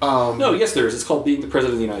 No, yes, there is. It's called being the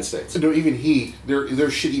president of the United States. No, even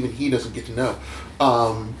there's shit even he doesn't get to know.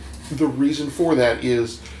 The reason for that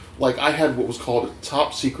is, like, I had what was called a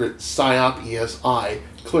top secret PSYOP ESI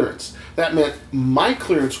clearance. That meant my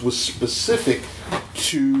clearance was specific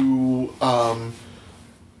to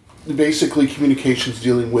basically communications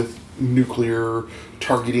dealing with nuclear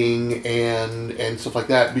targeting and stuff like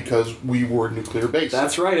that, because we were nuclear based.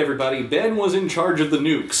 That's right, everybody. Ben was in charge of the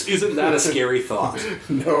nukes. Isn't that a scary thought?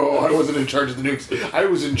 No, I wasn't in charge of the nukes. I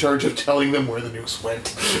was in charge of telling them where the nukes went.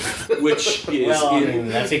 Which is well, I mean,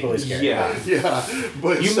 that's equally scary. Yeah. Yeah,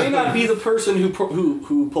 but You may not be the person who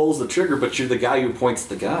pulls the trigger, but you're the guy who points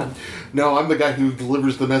the gun, No, I'm the guy who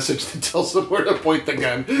delivers the message that tells them where to point the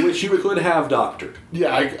gun. which you could have doctored.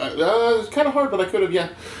 Yeah, it's kind of hard, but I could have. Yeah,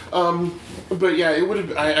 but yeah, it would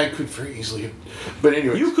have. I could very easily have. But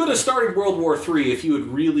anyway, You could have started World War III if you had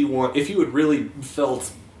really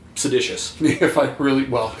felt seditious. if I really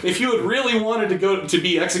well, If you had really wanted to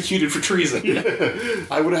be executed for treason.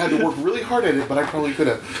 I would have had to work really hard at it, but I probably could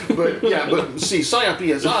have. But yeah, but see, PSYOP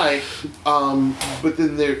ESI. But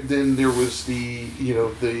then there was the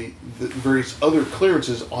various other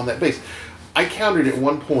clearances on that base. I counted at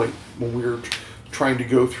one point when we were trying to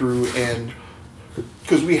go through, and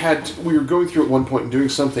because we were going through at one point and doing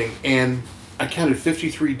something, and I counted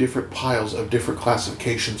 53 different piles of different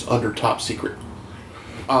classifications under top secret.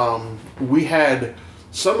 We had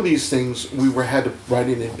some of these things had to write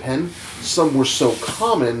in pen. Some were so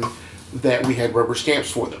common that we had rubber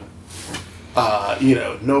stamps for them.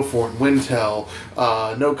 No foreign wintel,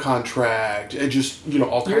 no contract, just all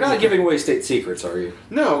kinds. You're not of giving away state secrets, are you?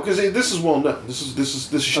 No, because this is well known. This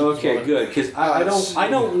shit is Okay, well good. Because I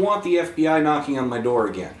don't want the FBI knocking on my door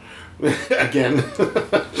again. known. Again.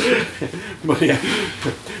 But yeah,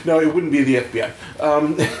 no, it wouldn't be the FBI.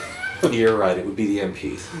 You're right. It would be the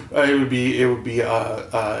MPs. It would be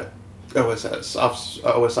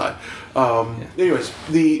OSI. Anyways,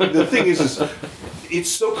 the thing is it's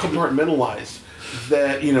so compartmentalized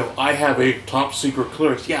that I have a top secret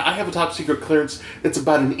clearance. Yeah, I have a top secret clearance. It's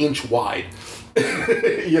about an inch wide.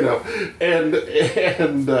 And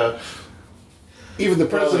even the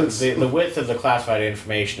president's The width of the classified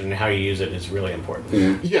information and how you use it is really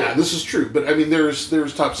important. Yeah, this is true. But I mean, there's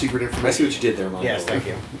top secret information. I see what you did there, Michael. Yes, thank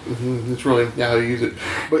you. It's really how you use it.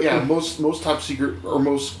 But yeah, most top secret or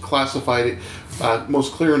most classified,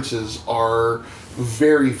 most clearances are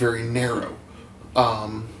very, very narrow.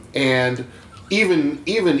 And even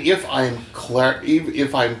if I'm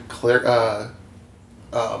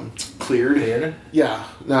Cleared. yeah,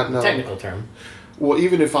 no Technical term. Well,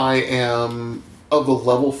 even if I am of the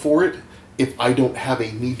level for it, if I don't have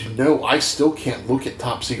a need to know, I still can't look at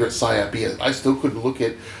top secret PSYOP ESI. I still couldn't look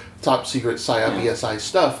at top secret PSYOP ESI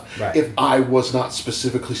stuff Right. if I was not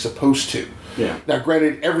specifically supposed to. Yeah. Now,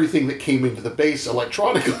 granted, everything that came into the base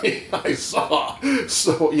electronically, I saw,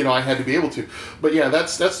 so I had to be able to. But yeah,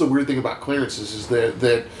 that's the weird thing about clearances is that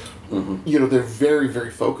they're very,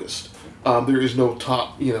 very focused. There is no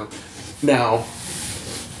top. Now,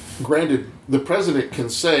 granted, the president can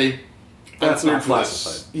say That's not cleared for this.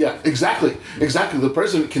 classified. Yeah, exactly. The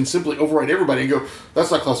president can simply override everybody and go,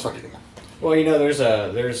 "That's not classified anymore." Well,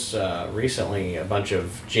 there's recently a bunch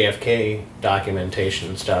of JFK documentation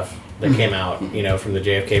and stuff that came out, from the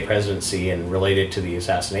JFK presidency and related to the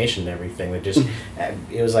assassination and everything. That just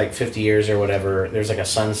it was like 50 years or whatever. There's like a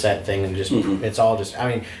sunset thing, and just it's all just. I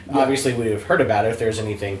mean, obviously we would have heard about it if there's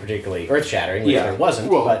anything particularly earth-shattering, which there wasn't.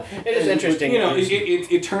 Well, but it is interesting.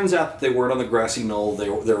 It turns out that they weren't on the grassy knoll. They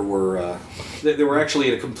were actually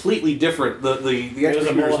at a completely different. The It was a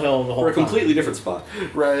executors molehill the whole were a time. completely different spot.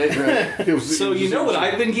 Right. It was, So you know what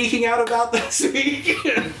I've been geeking out about this week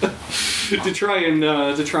to try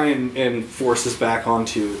and force us back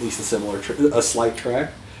onto at least a slight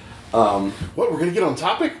track. What, we're gonna get on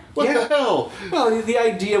topic? What Yeah. the hell? Well, the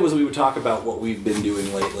idea was we would talk about what we've been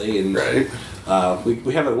doing lately, and Right.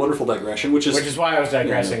 we have a wonderful digression, which is why I was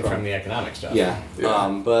digressing no problem. from the economic stuff. yeah.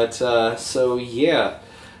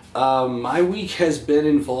 My week has been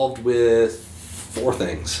involved with 4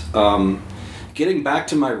 things. Getting back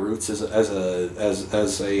to my roots as an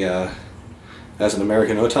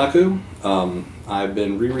American otaku. I've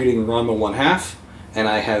been rereading Ranma 1/2, and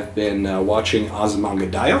I have been watching Azumanga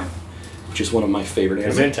Daioh, which is one of my favorite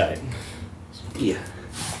anime. Gesundheit. Yeah.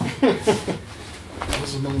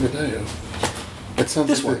 Azumanga Daioh. It sounds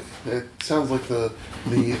This like it sounds like the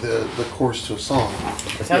chorus to a song.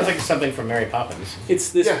 It sounds like something from Mary Poppins. It's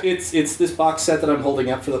this Yeah. it's this box set that I'm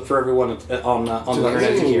holding up for everyone on the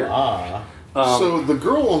internet to hear. So the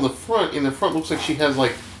girl on the front, in the front, looks like she has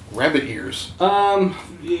like rabbit ears.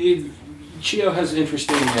 Chio has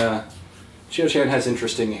interesting. Chio-chan has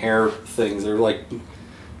interesting hair things. They're like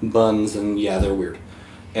buns, and yeah, they're weird.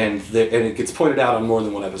 And it gets pointed out on more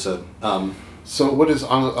than one episode. So what is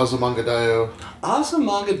Azumanga Daioh?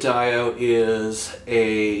 Azumanga Daioh is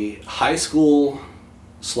a high school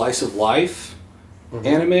slice of life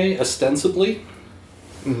anime, ostensibly.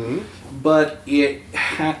 Mm-hmm. But it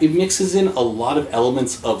mixes in a lot of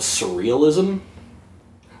elements of surrealism.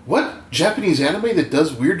 What? Japanese anime that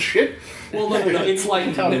does weird shit? Well, no. It's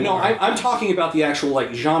like I'm talking about the actual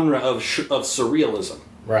like genre of surrealism.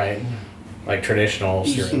 Right. Like traditional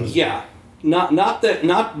surrealism. Yeah,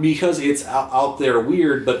 not because it's out there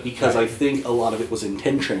weird, but because I think a lot of it was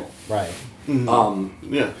intentional. Right.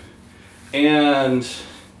 Yeah. And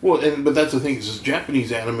but that's the thing is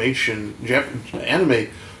Japanese anime.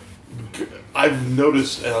 I've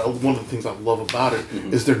noticed one of the things I love about it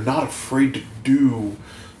is they're not afraid to do.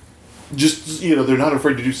 They're not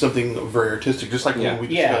afraid to do something very artistic, just like when we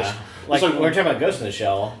discussed. Like we're talking about Ghost in the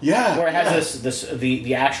Shell. Yeah. Where it has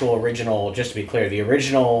the actual original, just to be clear, the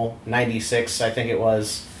original 96, I think it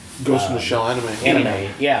was. Ghost in the Shell anime.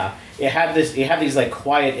 Yeah. It had these like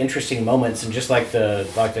quiet, interesting moments and just like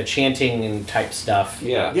the chanting and type stuff.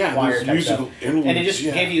 Yeah. Choir type musical stuff. And it just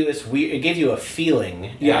gave you this weird. It gave you a feeling.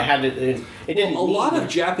 And Yeah. It didn't. a lot of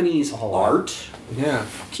Japanese art. Yeah.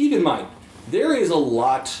 Keep in mind, there is a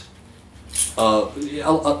lot.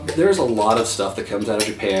 There's a lot of stuff that comes out of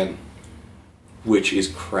Japan, which is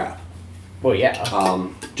crap. Well, yeah.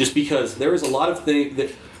 Just because there is a lot of things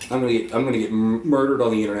that I'm gonna get murdered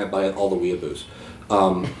on the internet by all the weeaboos.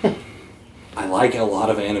 I like a lot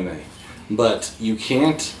of anime, but you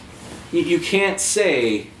can't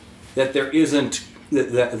say that there isn't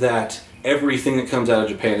that everything that comes out of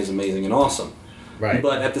Japan is amazing and awesome. Right.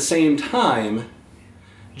 But at the same time,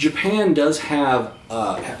 Japan does have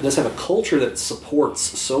a culture that supports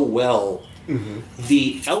so well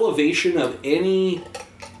the elevation of any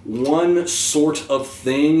one sort of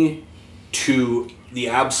thing to the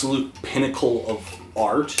absolute pinnacle of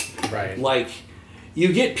art. Right. Like,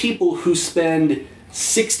 you get people who spend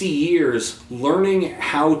 60 years learning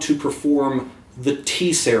how to perform the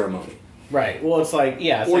tea ceremony. Right. Well, it's like,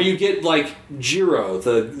 yeah. Or you get, like, Jiro,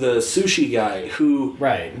 the sushi guy, who...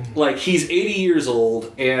 Right. Like, he's 80 years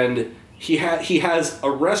old, and he has a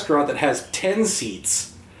restaurant that has 10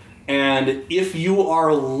 seats, and if you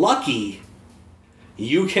are lucky,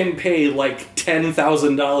 you can pay, like,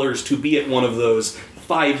 $10,000 to be at one of those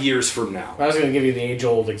 5 years from now. I was going to give you the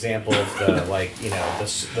age-old example of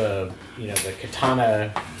the the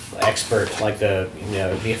katana expert, like the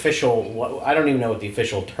official. I don't even know what the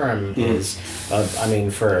official term is.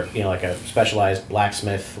 For like a specialized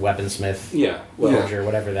blacksmith, weaponsmith, forger,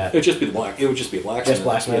 whatever that. It would just be a blacksmith. Just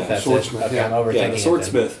blacksmith. Yeah. That's Swordsmith, it. Okay, yeah. I'm overthinking Yeah, the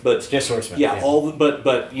swordsmith, but just swordsmith. Yeah,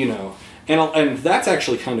 but and that's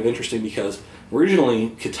actually kind of interesting because originally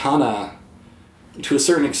katana, to a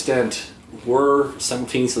certain extent, were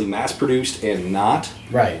simultaneously mass-produced and not.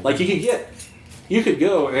 Right. Like you could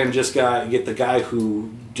go and just get the guy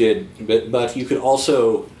who did, but you could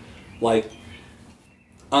also, like,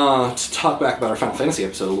 to talk back about our Final Fantasy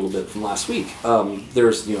episode a little bit from last week.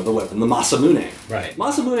 There's the weapon, the Masamune. Right.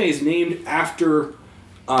 Masamune is named after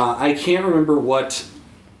I can't remember what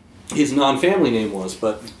his non-family name was,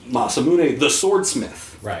 but Masamune, the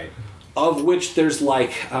swordsmith. Right. Of which there's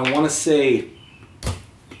like, I want to say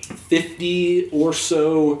 50 or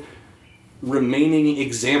so remaining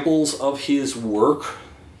examples of his work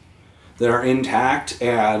that are intact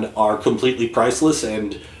and are completely priceless,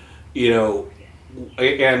 and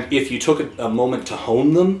and if you took a moment to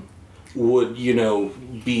hone them, would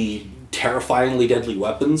be terrifyingly deadly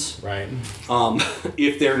weapons. Right.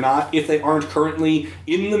 If they aren't currently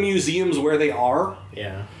in the museums where they are.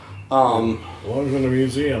 Yeah. One's in the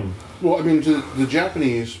museum. Well, I mean, to the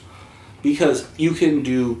Japanese, because you can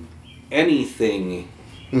do anything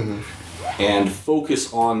and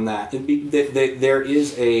focus on that. There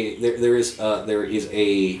is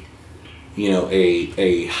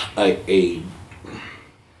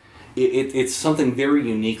it's something very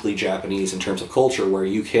uniquely Japanese in terms of culture, where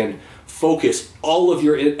you can focus all of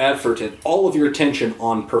your effort and all of your attention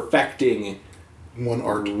on perfecting one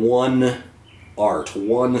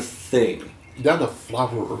thing. Down to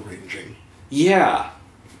flower arranging. Yeah.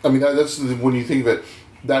 I mean, that's when you think of it,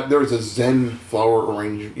 that there is a Zen flower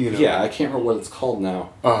arranging, Yeah, I can't remember what it's called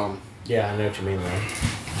now. Yeah, I know what you mean, though.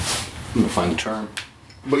 I'm going to find the term.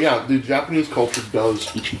 But yeah, the Japanese culture does.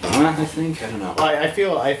 Ichibana, I think? I don't know. I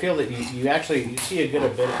feel that you actually see a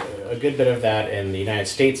good bit of that in the United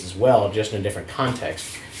States as well, just in a different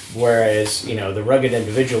context. Whereas, the rugged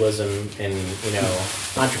individualism and,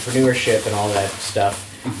 entrepreneurship and all that stuff,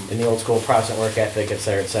 and the old school Protestant work ethic, et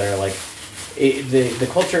cetera, like, the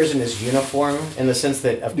culture isn't as uniform in the sense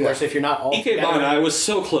that, of course, if you're not all Ikebana, I was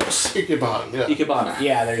so close. Ikebana, yeah. Ikebana.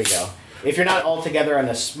 Yeah, there you go. If you're not all together on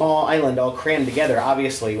a small island, all crammed together,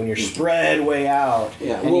 obviously, when you're spread way out.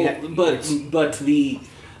 Yeah, and well, but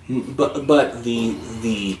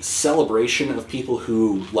the celebration of people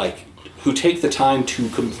who take the time to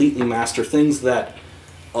completely master things that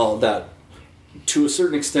to a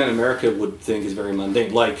certain extent America would think is very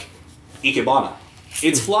mundane, like Ikebana.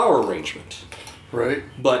 It's flower arrangement, Right.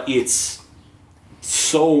 but it's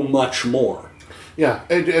so much more. Yeah,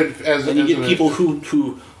 and you get people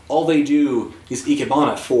who all they do is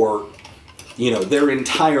Ikebana for, their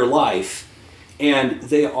entire life, and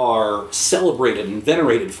they are celebrated and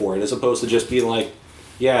venerated for it, as opposed to just being like,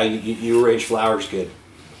 yeah, you arrange flowers good.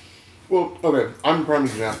 Well, okay, I'm a prime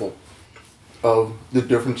example of the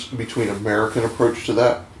difference between American approach to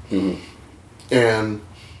that and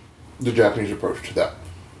the Japanese approach to that.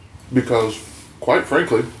 Because, quite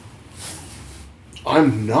frankly,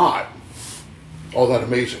 I'm not all that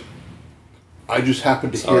amazing. I just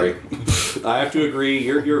happen to Sorry, hit. I have to agree.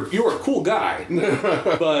 You're a cool guy,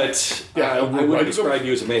 but Yeah, I wouldn't right. describe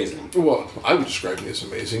you as amazing. Well, I would describe me as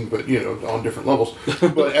amazing, but, on different levels.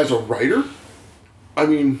 But as a writer, I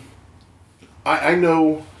mean, I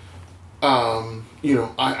know,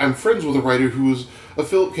 I'm friends with a writer who is a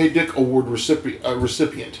Philip K. Dick Award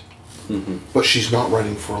recipient. But she's not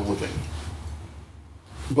writing for a living.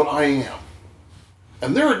 But I am.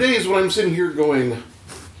 And there are days when I'm sitting here going,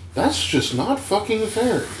 that's just not fucking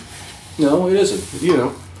fair. No, it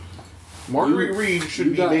isn't. Marguerite Reed should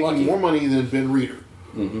you be got making lucky. more money than Ben Reeder.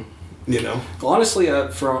 Honestly,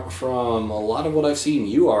 from a lot of what I've seen,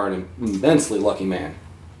 you are an immensely lucky man.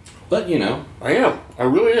 But I am. I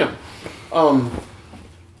really am.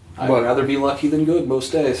 I'd But- rather be lucky than good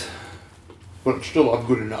most days. But still, I'm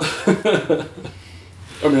good enough.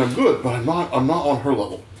 I mean, I'm good, but I'm not on her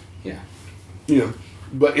level. Yeah.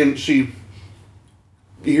 But here's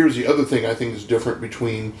the other thing I think is different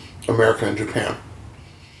between America and Japan.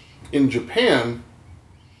 In Japan,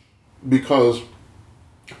 because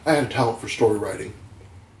I had a talent for story writing,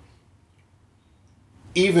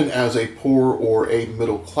 even as a poor or a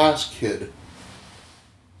middle class kid,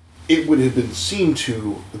 it would have been seen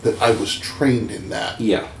to that I was trained in that.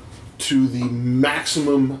 Yeah. To the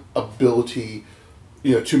maximum ability,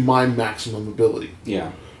 to my maximum ability.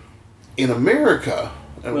 Yeah. In America,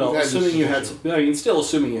 and Well, we've had this assuming you had, discussion- still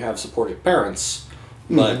assuming you have supportive parents,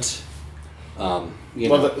 but, Well,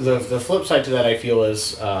 the flip side to that, I feel,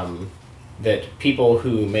 is that people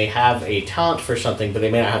who may have a talent for something, but they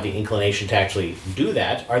may not have the inclination to actually do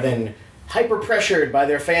that, are then hyper pressured by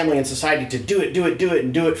their family and society to do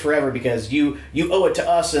it forever because you owe it to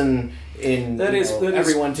us and that is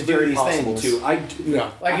everyone to do very these possible things. too.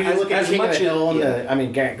 Yeah. Like if you look at as King of much the Hill, as- and I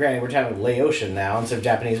mean, granted, we're talking Laotian now instead of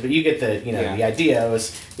Japanese, but you get the Yeah. the idea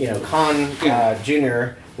was Khan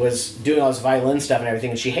Jr. was doing all this violin stuff and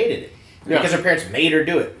everything, and she hated it Yeah. because her parents made her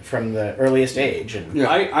do it from the earliest age. And Yeah.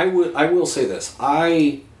 I will say this.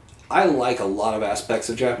 I like a lot of aspects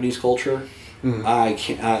of Japanese culture. I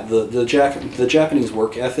can the Japanese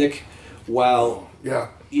work ethic, while Yeah.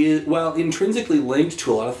 intrinsically linked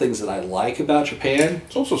to a lot of things that I like about Japan,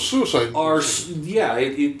 It's also suicide. there's yeah,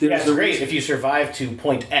 it's a great reason- if you survive to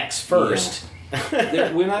point X first.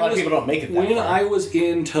 when A lot of people don't make it that when far. I was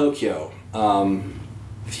in Tokyo a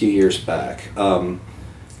few years back,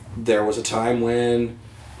 there was a time when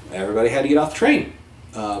everybody had to get off the train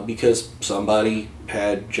because somebody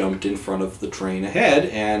had jumped in front of the train ahead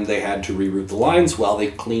and they had to reroute the lines while they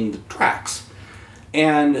cleaned the tracks.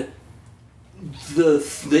 And the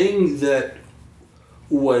thing that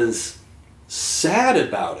was sad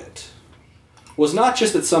about it was not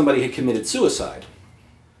just that somebody had committed suicide,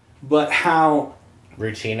 but how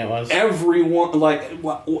Routine it was. everyone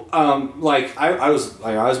I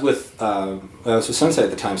was with Sensei at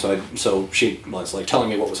the time, so she was like telling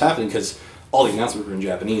me what was happening because all the announcements were in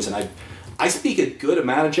Japanese, and I speak a good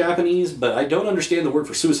amount of Japanese, but I don't understand the word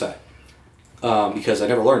for suicide because I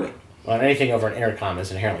never learned it. Well, anything over an intercom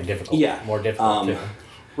is inherently difficult. Yeah. More difficult too.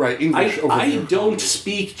 Right. English over I here. don't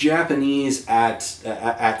speak Japanese at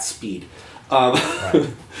speed. Right.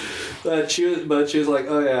 But she was like,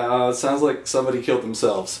 oh yeah, it sounds like somebody killed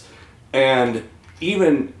themselves. And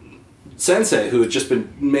even Sensei, who had just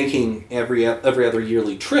been making every other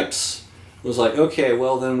yearly trips, was like, okay,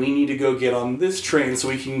 well then we need to go get on this train so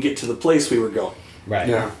we can get to the place we were going. Right.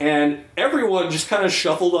 Yeah. And everyone just kind of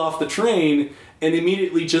shuffled off the train and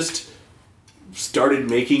immediately just started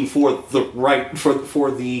making for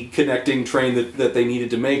the connecting train that they needed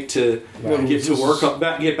to make to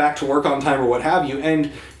get back to work on time or what have you.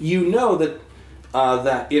 And you know that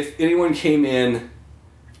if anyone came in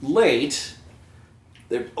late,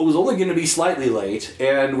 it was only going to be slightly late.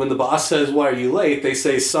 And when the boss says, "Why are you late?" they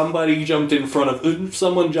say someone jumped in front of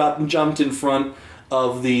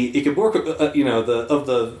the Ikebuka,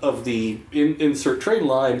 of the insert train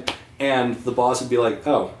line, and the boss would be like,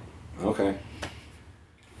 "Oh, okay."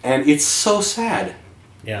 And it's so sad.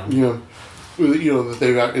 Yeah.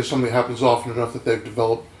 That if something happens often enough that they've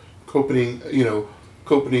developed coping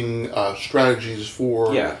strategies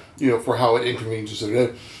for for how it intervenes.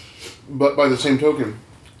 But by the same token,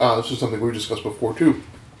 this is something we've discussed before too.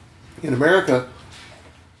 In America,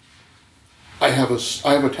 I have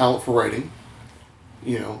a talent for writing.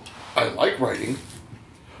 I like writing,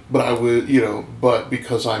 but but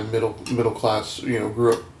because I'm middle class,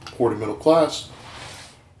 grew up poor to middle class.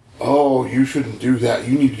 Oh, you shouldn't do that.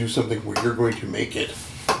 You need to do something where you're going to make it.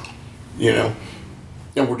 And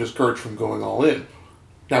we're discouraged from going all in.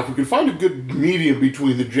 Now, if we can find a good medium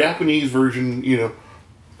between the Japanese version,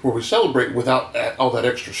 where we celebrate without all that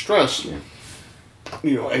extra stress, and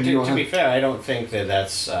to be fair, I don't think that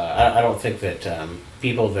that's. I don't think that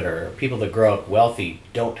people that grow up wealthy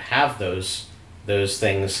don't have those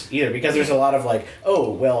things either, because there's a lot of like,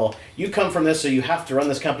 oh well, you come from this, so you have to run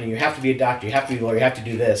this company, you have to be a doctor, you have to be a lawyer, you have to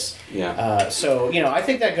do this. Yeah. So I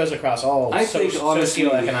think that goes across all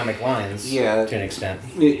socioeconomic lines. Yeah. To an extent.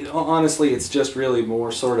 Honestly, it's just really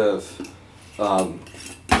more sort of.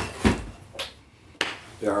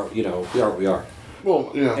 We are what we are.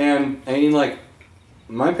 Well, yeah. And I mean, like,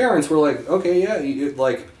 my parents were like, okay, yeah,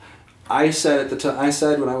 I said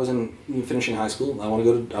when I was finishing high school, I want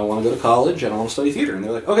to go to college and I want to study theater, and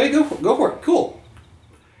they're like, okay, go for it, cool.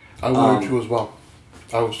 I wanted to as well.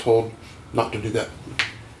 I was told not to do that.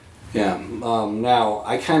 Yeah. Now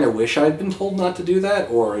I kind of wish I'd been told not to do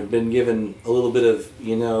that, or had been given a little bit of,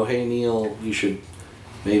 hey Neil, you should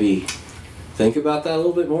maybe think about that a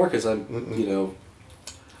little bit more, because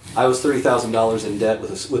I was $30,000 in debt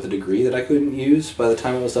with a degree that I couldn't use by the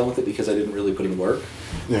time I was done with it, because I didn't really put in work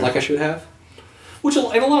like I should have. And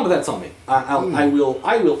a lot of that's on me. I will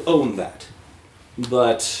own that.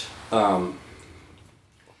 But I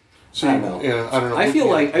don't know. Yeah, I don't know. I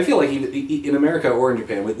feel like even in America or in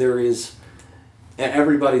Japan,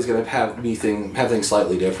 everybody's going to have things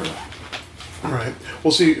slightly different. Right.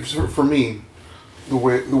 Well, see, for me, the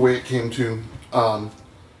way it came to.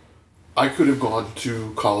 I could have gone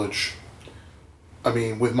to college. I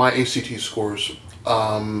mean, with my ACT scores,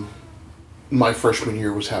 my freshman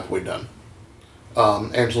year was halfway done.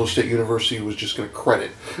 Angelo State University was just going to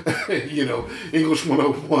credit, English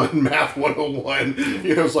 101, Math 101.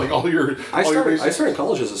 It's like all your. I started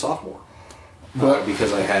college as a sophomore,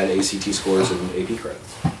 because I had ACT scores and AP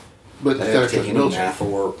credits. But I had taken math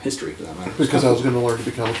or history for that matter. Because I was going to learn to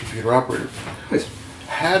become a computer operator. Nice.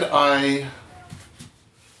 Had I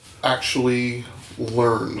actually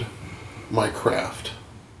learned my craft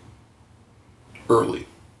early,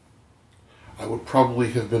 I would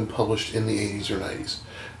probably have been published in the 80s or 90s.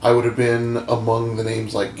 I would have been among the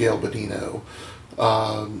names like Gail Bodino,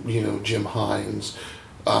 Jim Hines.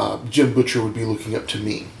 Jim Butcher would be looking up to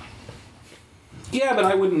me. Yeah, but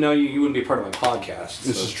I wouldn't know you. You wouldn't be part of my podcast.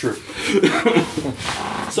 This is true.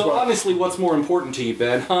 So honestly, what's more important to you,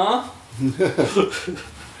 Ben? Huh?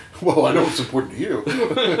 Well, I know it's important to you.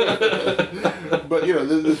 But,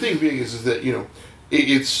 the thing being is that,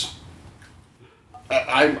 it's...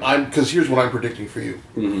 I'm because here's what I'm predicting for you.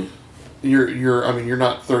 Mm-hmm. You're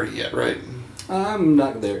not 30 yet, right? I'm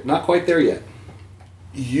not there. Not quite there yet.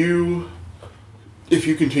 If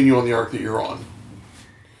you continue on the arc that you're on,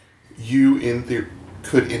 you, in theory,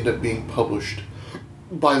 could end up being published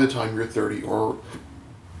by the time you're 30 or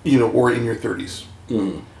in your 30s.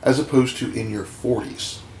 Mm. As opposed to in your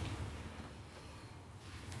 40s.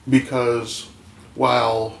 Because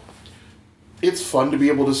while it's fun to be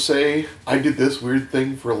able to say, I did this weird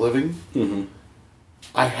thing for a living, mm-hmm.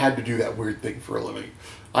 I had to do that weird thing for a living.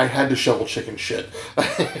 I had to shovel chicken shit. I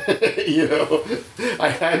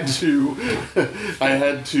had to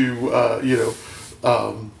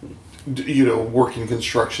work in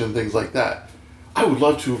construction and things like that. I would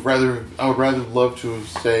rather love to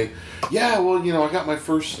say, yeah, well, I got my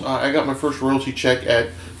first royalty check at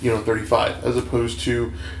 35, as opposed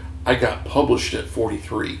to I got published at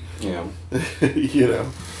 43. Yeah.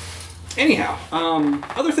 Anyhow,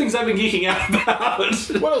 other things I've been geeking out about.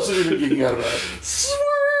 What else have you been geeking out about?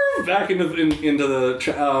 Swerve back into the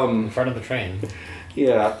in front of the train.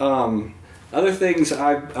 Yeah. Other things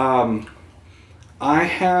I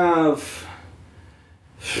have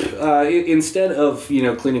Instead of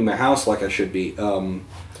cleaning my house like I should be,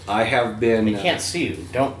 I have been. We can't see you.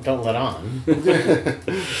 Don't let on.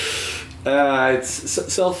 It's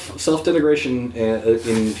self denigration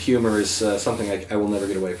in humor is something I will never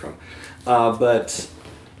get away from. But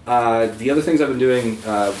the other things I've been doing, like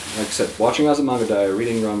I said, watching Azumanga Daioh,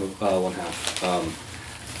 reading Run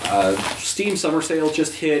 1/2. Steam Summer Sale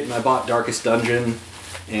just hit, and I bought Darkest Dungeon,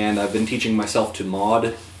 and I've been teaching myself to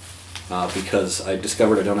mod. Because I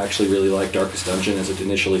discovered I don't actually really like Darkest Dungeon as it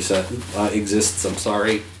initially exists. I'm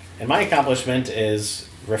sorry. And my accomplishment is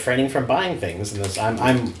refraining from buying things. And this,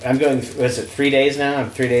 I'm going. Was it 3 days now? I'm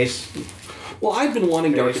 3 days. Well, I've been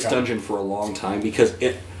wanting Very Darkest strong. Dungeon for a long time because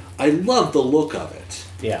I love the look of it.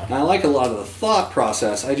 Yeah. And I like a lot of the thought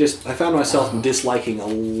process. I found myself disliking a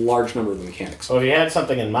large number of the mechanics. Well, if you had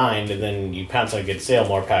something in mind and then you pounce on a good sale,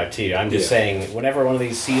 more power to you. I'm just Yeah. saying, whenever one of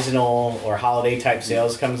these seasonal or holiday type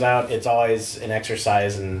sales comes out, it's always an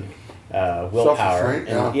exercise in willpower. Self-restraint,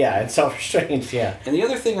 And, yeah. it's self-restraint, yeah. And the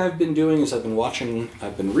other thing I've been doing is I've been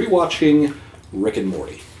rewatching Rick and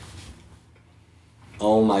Morty.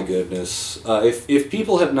 Oh my goodness! If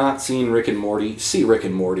people have not seen Rick and Morty, see Rick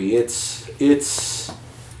and Morty. It's.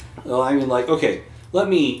 Well, I mean, like, okay. Let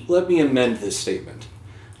me amend this statement.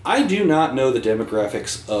 I do not know the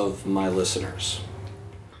demographics of my listeners.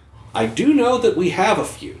 I do know that we have a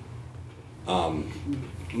few. My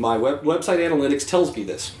website analytics tells me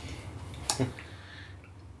this.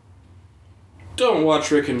 Don't watch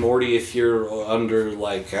Rick and Morty if you're under,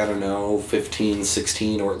 like, I don't know, 15,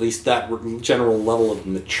 16, or at least that general level of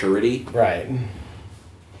maturity. Right.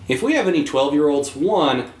 If we have any 12-year-olds,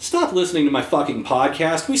 one, stop listening to my fucking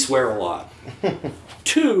podcast. We swear a lot.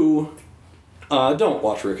 Two, don't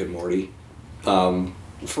watch Rick and Morty.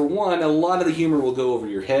 For one, a lot of the humor will go over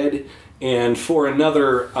your head. And for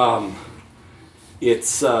another, while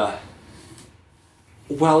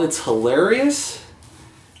it's hilarious,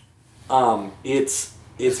 it's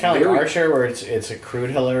It's kind of very, like Archer, where it's a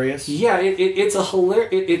crude hilarious. yeah, it's a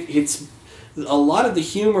it's a lot of the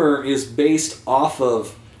humor is based off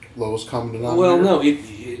of. Lowest common denominator. Well, no,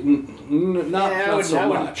 not I not so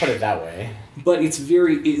wouldn't much. put it that way. But it's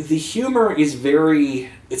the humor is very.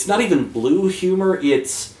 It's not even blue humor.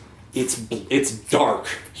 It's dark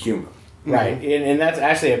humor. Right, and that's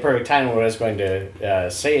actually a perfect time. What I was going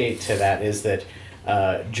to say to that is that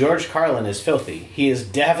George Carlin is filthy. He is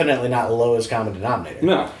definitely not the lowest common denominator.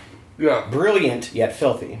 No, Yeah. Brilliant yet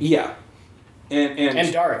filthy. yeah,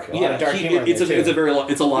 and dark. A lot of dark humor in It's there, too.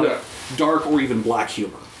 it's a lot Yeah. of dark or even black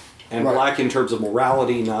humor, and Right. black in terms of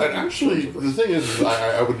morality, not. And actually, the thing is,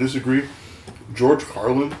 I would disagree. George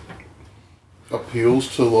Carlin appeals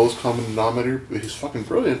to the lowest common denominator. He's fucking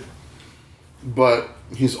brilliant. But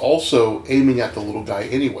he's also aiming at the little guy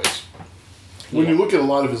anyways. When you look at a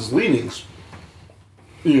lot of his leanings,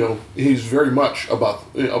 he's very much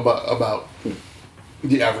about the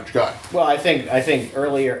average guy. Well, I think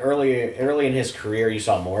early in his career, you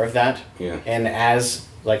saw more of that. Yeah. And as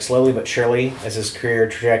slowly but surely as his career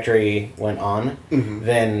trajectory went on,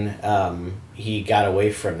 then he got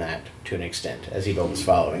away from that to an extent as he built his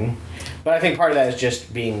following. But I think part of that is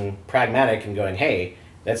just being pragmatic and going, hey,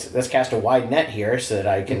 let's cast a wide net here so that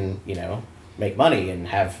I can make money and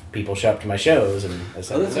have people show up to my shows and et The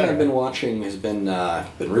cetera, other et thing I've cetera. been watching has been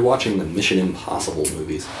rewatching the Mission Impossible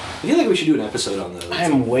movies. I feel like we should do an episode on those. I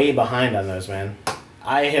am way behind on those, man.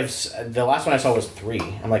 The last one I saw was 3.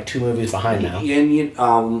 I'm like 2 movies behind now.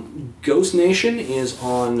 And Ghost Nation is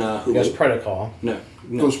on Hulu. Ghost Protocol. No.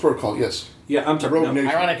 Ghost Protocol, yes. Yeah, I'm talking. Rogue No. Nation.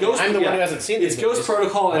 Ironically, I'm the one who hasn't seen these It's Ghost movies,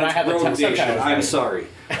 Protocol and but I it's have the Rogue Nation. subtitles I'm right. sorry.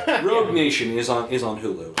 Rogue Nation is on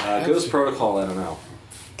Hulu. Ghost Protocol, I don't know.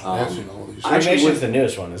 I have seen all of these. I actually Nation's went- the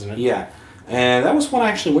newest one, isn't it? Yeah, and that was one I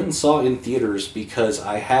actually went and saw in theaters because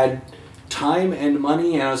I had time and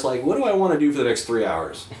money, and I was like, "What do I want to do for the next 3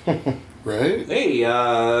 hours?" Right? Hey,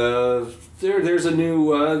 there's a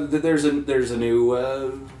new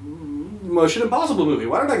Motion Impossible movie.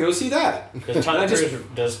 Why don't I go see that? Does Tom I just-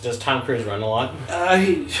 Cruise does Tom Cruise run a lot?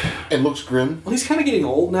 It looks grim. Well, he's kind of getting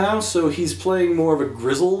old now, so he's playing more of a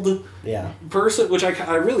grizzled Yeah. person, which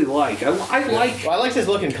I really like. I like. Well, I liked his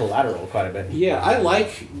look in Collateral quite a bit. Yeah, I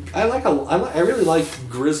really like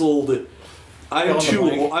grizzled. I'm Fill in the too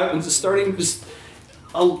blank. old. I'm just starting just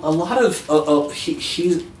a lot of he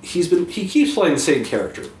keeps playing the same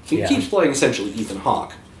character. He Yeah. keeps playing essentially Ethan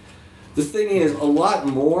Hawke. The thing is, a lot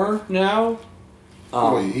more now.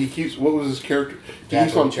 Wait, he keeps. What was his character? He Jack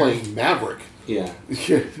keeps on Reacher. playing Maverick. Yeah,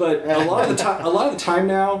 Yeah. but a lot of the time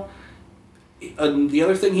now. The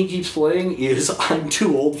other thing he keeps playing is I'm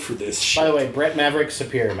too old for this shit. By the way, Brett Maverick,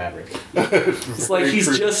 Superior Maverick. It's like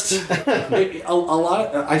he's just a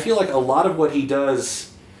lot. I feel like a lot of what he does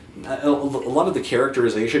a lot of the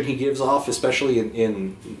characterization he gives off, especially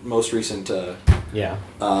in most recent Yeah.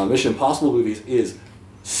 Mission Impossible movies, is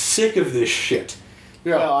sick of this shit.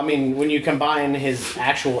 Yeah. Well, I mean, when you combine his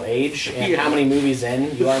actual age and Yeah. how many movies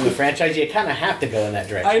in you are in the franchise, you kind of have to go in that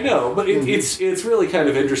direction. I know, but it's really kind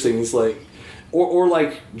of interesting. He's like, or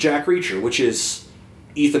like Jack Reacher, which is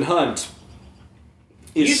Ethan Hunt.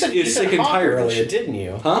 You said is Ethan sick and Hawke tired of earlier, shit. didn't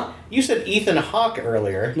you? Huh? You said Ethan Hawke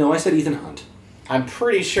earlier. No, I said Ethan Hunt. I'm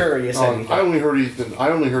pretty sure you said Ethan. I only heard Ethan. I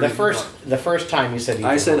only heard The Ethan first time you said Ethan.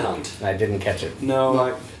 I said Hawke. Hunt. I didn't catch it. No,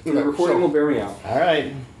 No. the recording So- will bear me out. All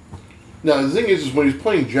right. Now the thing is when he's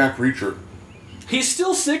playing Jack Reacher. He's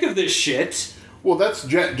still sick of this shit. Well, that's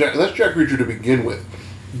Jack Reacher to begin with,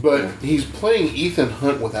 but he's playing Ethan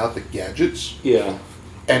Hunt without the gadgets Yeah.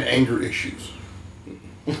 and anger issues.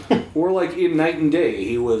 Or like in Night and Day,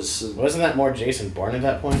 he was. Wasn't that more Jason Bourne at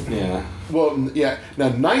that point? Yeah. Well, yeah. Now,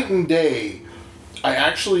 Night and Day,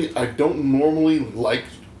 I don't normally like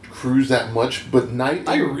Cruise that much, but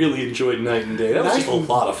I really enjoyed Night and Day. That was just a Night and-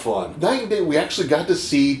 lot of fun. Night and Day, we actually got to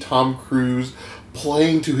see Tom Cruise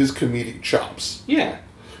playing to his comedic chops. Yeah.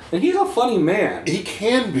 And he's a funny man. He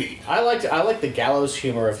can be. I like the gallows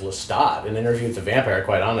humor of Lestat in Interview with the Vampire.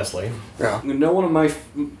 Quite honestly. Yeah. No, one of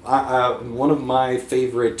my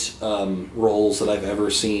favorite roles that I've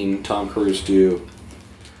ever seen Tom Cruise do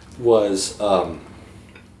was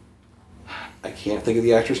I can't think of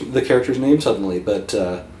the character's name suddenly, but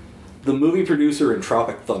the movie producer in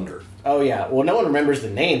Tropic Thunder. Oh yeah. Well, no one remembers the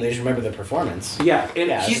name. They just remember the performance. Yeah, and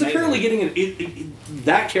Yeah, he's it's apparently amazing. getting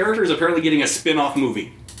that character is apparently getting a spin-off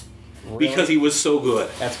movie Really? because he was so good.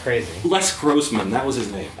 That's crazy. Les Grossman, that was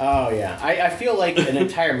his name. Oh yeah. I feel like an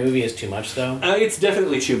entire movie is too much though. It's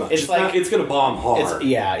definitely too much. It's like- it's gonna bomb hard.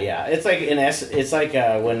 Yeah. It's like it's like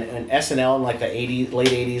when SNL in like the late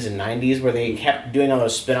 80s and 90s where they kept doing all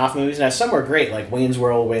those spin-off movies. Now some were great, like Wayne's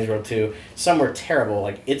World 2. Some were terrible,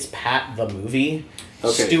 like It's Pat the Movie.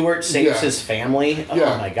 Okay. Stewart saves Yeah. his family. Oh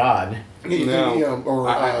Yeah. my god. No. Or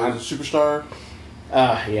I'm- Superstar.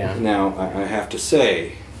 Yeah. Now I have to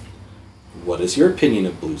say, what is your opinion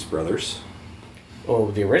of Blues Brothers? Oh,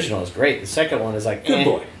 the original is great. The second one is like Good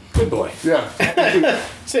boy. Good boy. Yeah.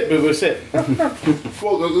 Sit, boo boo, sit.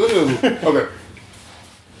 Well, okay.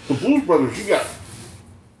 The Blues Brothers,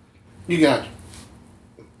 you got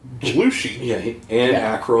Belushi Yeah, and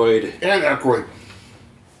Yeah. Aykroyd. and Aykroyd.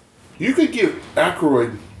 You could give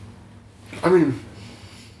Aykroyd. I mean,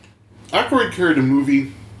 Aykroyd carried a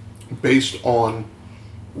movie based on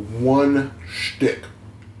one shtick,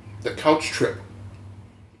 the couch trip,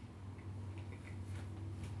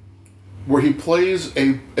 where he plays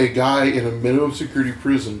a guy in a minimum security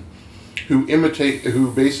prison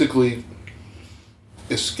who basically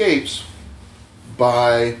escapes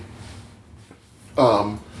by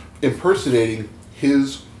impersonating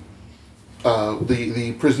his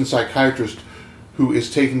the prison psychiatrist who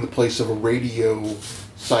is taking the place of a radio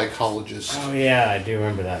psychologist. Oh yeah, I do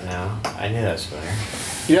remember that now. I knew that was familiar.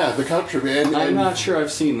 Yeah, the couch trip. And I'm not sure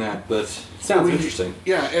I've seen that, but sounds interesting.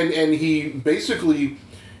 Yeah, and he basically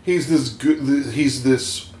he's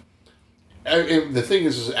this. And the thing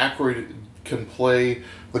is Aykroyd can play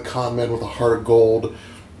the con man with a heart of gold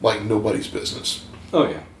like nobody's business. Oh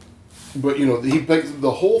yeah. But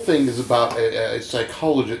the whole thing is about a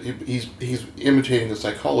psychologist. He's imitating a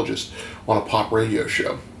psychologist on a pop radio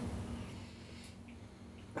show.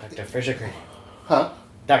 Dr. Fraser Gray. Huh?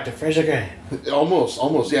 Dr. Fraser Gray.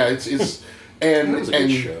 Almost. Yeah, it's and That was a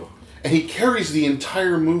good show. and he carries the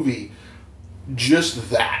entire movie just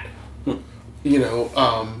that. And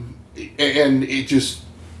it just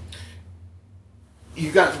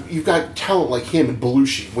you've got talent like him and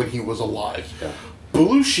Belushi when he was alive. Yeah.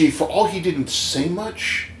 Belushi, for all he didn't say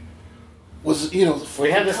much, was Well,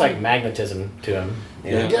 he had this like magnetism to him.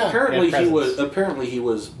 You know? Yeah. Apparently Yeah, he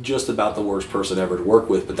was just about the worst person ever to work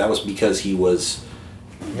with, but that was because he was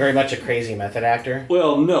Very much a crazy method actor.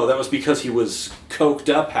 well, no, that was because he was coked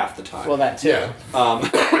up half the time. Well, that too.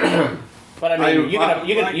 Yeah. But I mean, you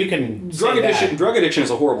can drug say addiction. that. Drug addiction is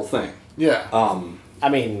a horrible thing. Yeah. I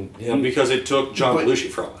mean, Because it took John But- Belushi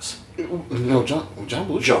from us. No, John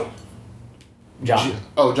Belushi. John John.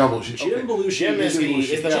 John Belushi. Jim Okay. Belushi Jim is the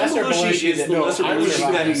Jim lesser Belushi is that- the No, lesser I was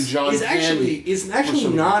Belushi that thinking John is actually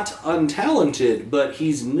Candy. not untalented, but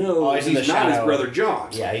he's he's in the not his shadow. brother John.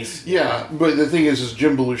 Yeah, he's Yeah, but the thing is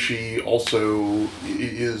Jim Belushi also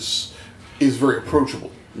is very approachable.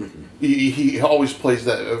 He always plays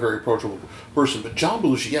a very approachable person. But John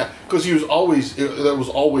Belushi, yeah, because there was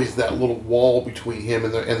always that little wall between him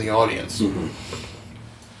and the audience.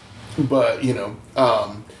 But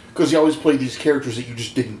because he always played these characters that you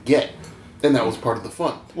just didn't get. And that was part of the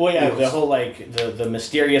fun. Well, yeah, You know, the whole like the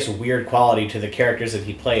mysterious weird quality to the characters that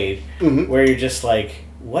he played, where you're just like,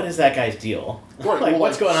 what is that guy's deal? Right, Like, well,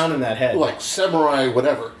 what's going on in that head? like samurai,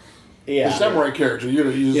 whatever. Yeah. The samurai character, you know,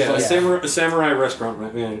 you just Yeah, like, samurai restaurant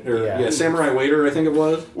man, or Yeah. samurai waiter, I think it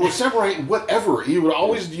was. well, samurai, whatever. He would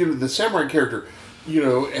always, you know, the samurai character, you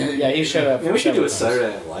know, and Yeah, he showed up. Yeah, we should do a several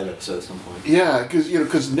times. Saturday Night Live episode at some point. yeah,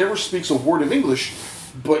 because never speaks a word of English,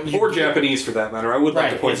 but you, Or Japanese, for that matter. I would like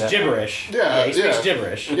Right, to point it's that out. gibberish. Yeah, he speaks yeah.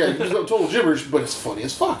 gibberish. Yeah, it's total gibberish, but it's funny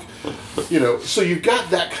as fuck. You know, so you've got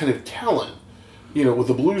that kind of talent, you know, with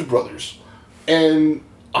the Blues Brothers, and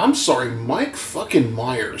I'm sorry, Mike fucking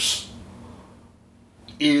Myers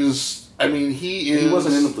is. I mean, he is. He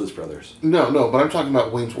wasn't in the Blues Brothers. No, but I'm talking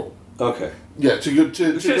about Wayne's World. Okay. Yeah, to go to.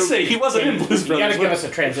 I was going to say, he wasn't in Blues You Brothers. got to give us a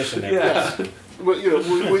transition there. Yeah. But you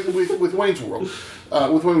know, with Wayne's World,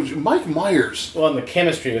 Mike Myers. Well, and the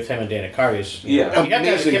chemistry with him and Dana Carvey is Yeah. you have to have the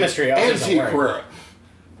amazing, chemistry. Else it and doesn't Tia work. Carrera.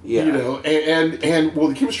 Yeah. You know, and well,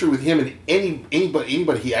 the chemistry with him and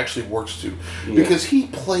anybody he actually works to, Yeah. because he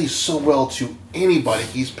plays so well to anybody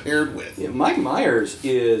he's paired with. Yeah, Mike Myers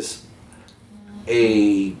is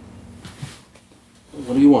a.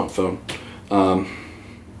 What do you want, phone?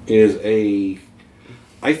 Is a.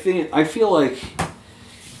 I feel like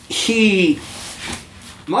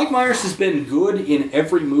Mike Myers has been good in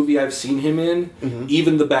every movie I've seen him in,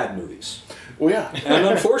 even the bad movies. Well, yeah, And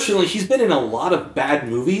unfortunately, he's been in a lot of bad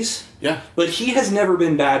movies, yeah, but he has never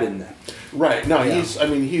been bad in them. right. No, Yeah. he's. I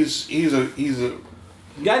mean, he's a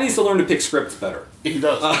Guy needs to learn to pick scripts better. he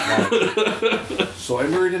does. So I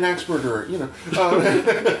married an axe murderer. You know. Or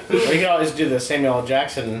you can always do the Samuel L.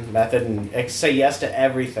 Jackson method and say yes to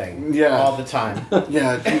everything. Yeah. All the time.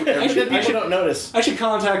 Yeah. And then people don't notice. I should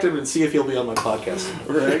contact him and see if he'll be on my podcast.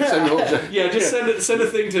 Right. Samuel L. Jackson. Yeah, just send a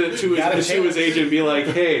thing to Gotta his pay. agent and be like,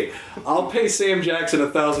 hey, I'll pay Sam Jackson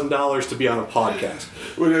 $1,000 to be on a podcast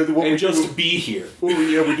What we and do- just be here. Well,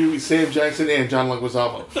 yeah, we do Sam Jackson and John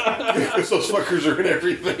Leguizamo. Because those fuckers are in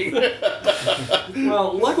everything.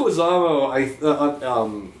 Well, Leguizamo,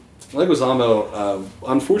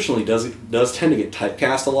 unfortunately does tend to get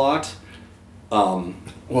typecast a lot.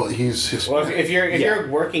 Well, he's his. Well, if Yeah. you're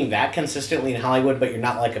working that consistently in Hollywood, but you're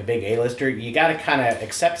not like a big A-lister, you got to kind of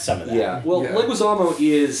accept some of that. Yeah. Well, Yeah. Leguizamo.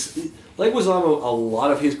 A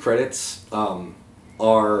lot of his credits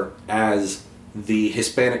are as the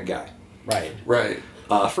Hispanic guy. Right. Right.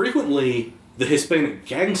 Frequently the Hispanic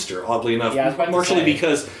gangster, oddly enough, Yeah, I was about to partially say.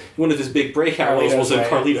 because one of his big breakout roles was in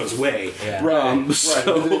Carlito's Carlito's Way. Yeah. Right. Right.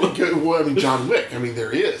 So- But then, well, I mean, John Wick. I mean,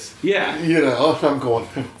 there is. Yeah. You know, I'm going,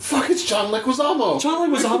 fuck, it's John Leguizamo.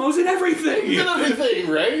 John Leguizamo's in everything. He's in everything,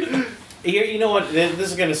 right? You know what?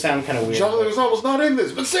 This is going to sound kind of weird. John but Leguizamo's not in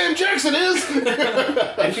this, but Sam Jackson is.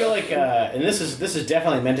 I feel like, and this is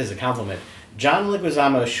definitely meant as a compliment. John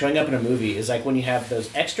Leguizamo showing up in a movie is like when you have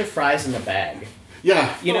those extra fries in the bag.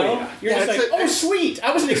 Yeah. You Oh, know, yeah. you're Yeah, just like, it's oh sweet,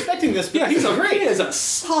 I wasn't expecting this. But Yeah, this is he great. is a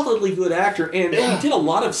solidly good actor, and Yeah. he did a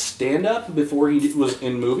lot of stand-up before he was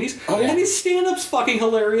in movies. Oh, yeah. And his stand-up's fucking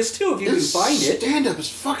hilarious too, if you can His find it. stand-up is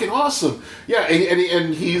fucking awesome. Yeah,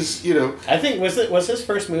 and he's, you know, I think was his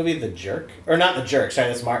first movie The Jerk, or not The Jerk? Sorry,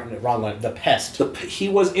 that's Martin. Wrong one. The Pest. He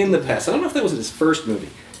was in The Pest. I don't know if that was his first movie.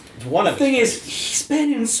 One The of thing his is, he's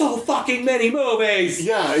been in so fucking many movies.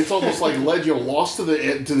 yeah, it's almost like led you lost to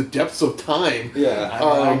the depths of time. Yeah.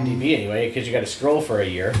 on IMDb anyway, because you got to scroll for a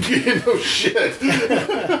year. No shit.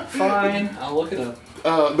 Fine. I'll look it up.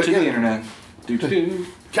 But To yeah, the internet. Do.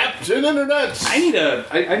 Captain Internet.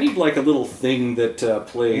 I need like a little thing that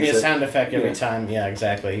plays. Give me a that- sound effect every yeah. time. Yeah,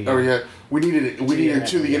 exactly. Oh yeah, we needed it. We needed internet,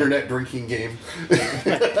 to the yeah. internet drinking game.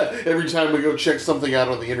 Every time we go check something out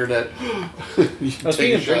on the internet. you Well, take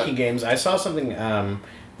speaking a of shot. drinking games, I saw something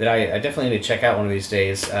that I definitely need to check out one of these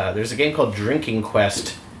days. There's a game called Drinking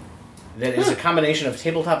Quest that is a combination of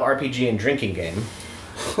tabletop RPG and drinking game.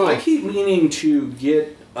 I keep meaning to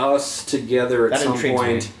get us together at That some intrigues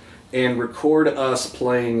point me. and record us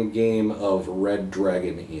playing a game of Red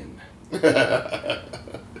Dragon Inn.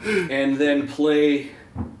 And then play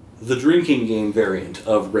the drinking game variant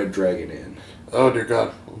of Red Dragon Inn. Oh dear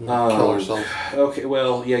God, we'll kill ourselves. Okay,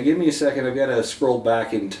 well, yeah, give me a second. I've got to scroll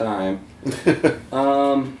back in time.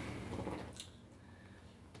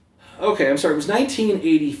 Okay, I'm sorry. It was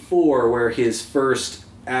 1984 where his first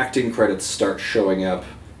acting credits start showing up,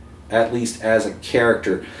 at least as a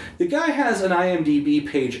character. The guy has an IMDb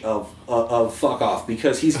page of fuck off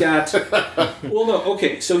because he's got. Well, no,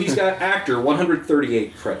 okay, so he's got actor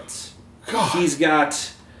 138 credits. God. He's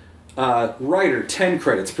got writer 10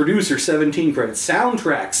 credits, producer 17 credits,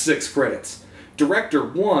 soundtrack 6 credits, director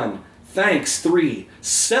 1, Thanks 3,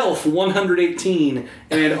 Self 118,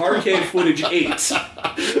 and Arcade Footage 8.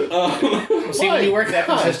 See, when you work that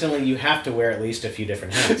consistently, you have to wear at least a few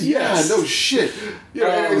different hats. Yeah, Yes. no shit. You know,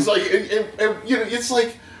 and it's like, and, you know, it's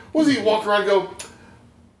like, what does he walk around and go,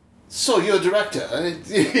 so you're a director,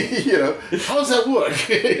 you know, how does that work?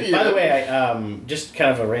 By the way, I just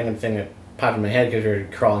kind of a random thing that popped in my head because we were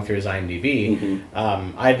crawling through his IMDb.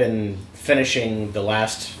 I've been finishing the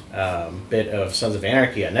last bit of Sons of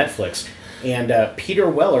Anarchy on Netflix, and Peter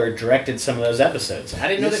Weller directed some of those episodes. I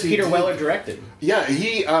didn't know Yes, that he Peter did. Weller directed. Yeah,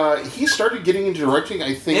 he started getting into directing,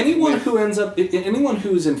 I think. Anyone with- who ends up, anyone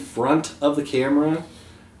who's in front of the camera,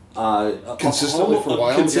 Consistently for a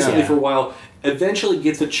while, consistently yeah. for a while, eventually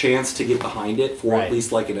gets a chance to get behind it for Right. at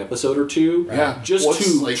least like an episode or two, Yeah. just What's,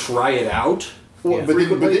 to like- try it out. Well, Yeah.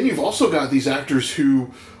 but then you've also got these actors who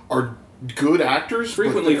are good actors, but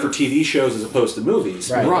Frequently they're- for TV shows as opposed to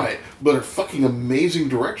movies. Right. right, but are fucking amazing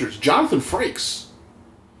directors. Jonathan Frakes,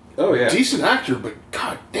 Oh yeah. decent actor, but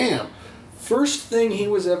god damn. First thing he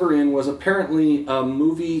was ever in was apparently a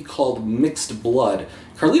movie called Mixed Blood.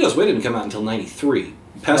 Carlito's Way didn't come out until '93.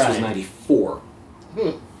 Pest was Right. '94.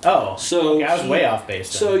 Oh, So okay, I was he- way off base.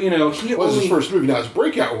 So you know he What was only. his first movie? Now his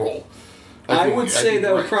breakout role. I think- would say think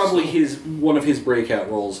that was right, probably so- one of his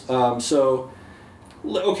breakout roles.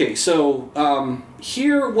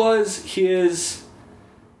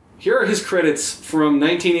 Here are his credits from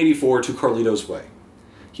 1984 to Carlito's Way.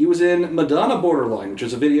 He was in Madonna Borderline, which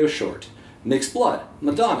was a video short. Mixed Blood,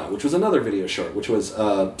 Madonna, which was another video short, which was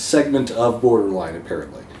a segment of Borderline,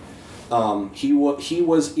 apparently. He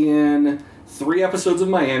was in 3 episodes of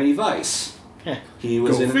Miami Vice. He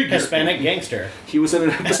was Go in figure. Hispanic gangster. he was in an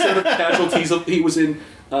episode of Casualties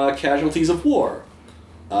of War.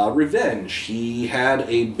 Revenge. He had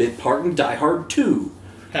a bit part in Die Hard 2.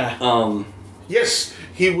 Huh. Yes,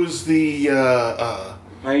 he was the. I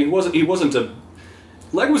mean, he wasn't a.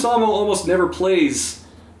 Leguizamo almost never plays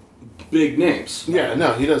big names. Yeah,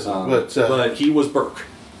 no, he doesn't. But he was Burke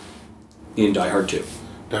in Die Hard 2.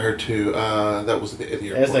 Die Hard 2, that was the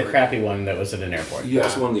airport. That's the right? crappy one that was at an airport. Yeah.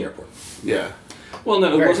 That's the one in the airport. Yeah. Well,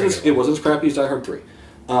 no, Very it forgettable. wasn't as crappy as Die Hard 3.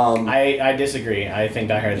 I disagree. I think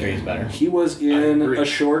Die Hard 3 is better. He was in agree. a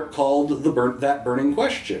short called That Burning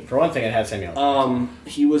Question. For one thing, it had Samuel.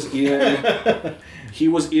 He was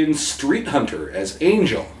in Street Hunter as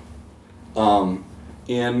Angel.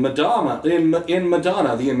 In Madonna,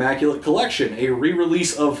 The Immaculate Collection, a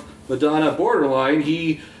re-release of Madonna Borderline,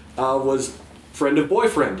 he was friend of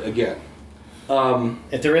boyfriend again.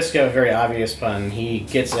 At the risk of a very obvious pun, he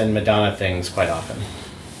gets in Madonna things quite often.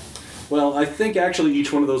 Well, I think actually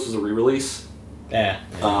each one of those was a re-release Yeah.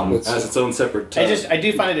 as its own separate. I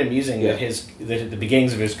do find it amusing Yeah. that the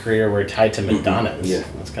beginnings of his career were tied to Madonnas. Yeah.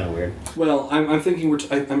 That's kind of weird. Well, I'm thinking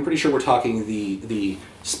I'm pretty sure we're talking the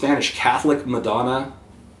Spanish Catholic Madonna,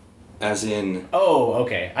 as in. Oh,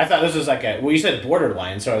 okay. I thought this was like you said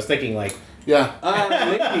borderline, so I was thinking like Yeah.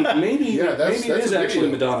 Maybe Yeah, that's it is a actually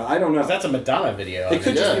video. Madonna. I don't know. that's a Madonna video. It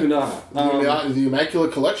could just Yeah. be Madonna. The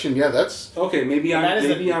Immaculate Collection, yeah, that's. Okay, maybe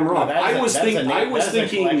I'm wrong. I was thinking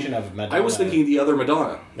of Madonna. I was thinking the other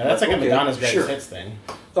Madonna. No, that's like a Okay, Madonna's greatest sure. hits thing.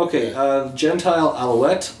 Okay, Gentile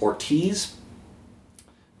Alouette Ortiz.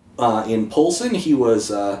 In Polson, he was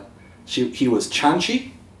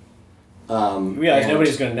Chanchi. You realize and-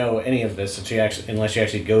 nobody's going to know any of this unless you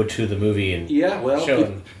actually go to the movie and Yeah, well, show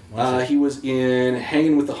them. he was in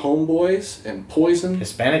Hanging with the Homeboys and Poison.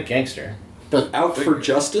 Hispanic gangster. Out for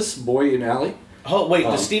Justice, Boy in Alley. Oh wait,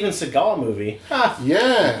 the Steven Seagal movie. Ha!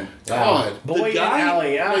 Yeah. God. Boy guy- in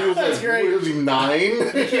Alley. Like, Ah, was that's that- great. Was he 9?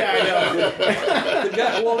 Yeah, I know. The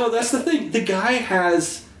guy, well, no, that's the thing. The guy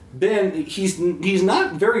has been. He's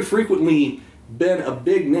not very frequently been a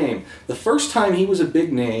big name. The first time he was a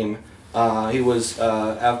big name, he was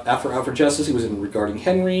Out for Justice. He was in Regarding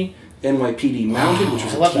Henry, NYPD Mounted, which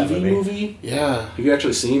was I a love that TV movie. movie. Yeah. Have you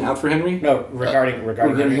actually seen Out for Henry? No, regarding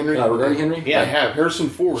Regarding Henry? Regarding Henry. Yeah. I have. Harrison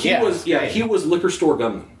Ford. Yeah. He was liquor store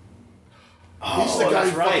gunman. He's the guy that's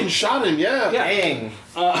who right. fucking shot him, yeah. Yeah. Dang.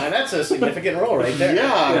 Now that's a significant role right there.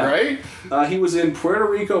 Yeah, Yeah. right? He was in Puerto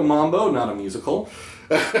Rico Mambo, not a musical,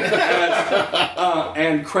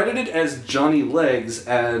 and credited as Johnny Legs,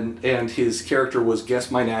 and his character was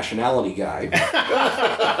Guess My Nationality Guy.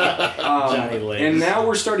 Johnny Legs. And now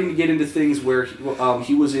we're starting to get into things where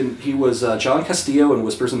he was John Castillo in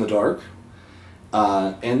Whispers in the Dark,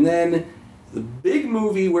 and then the big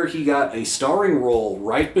movie where he got a starring role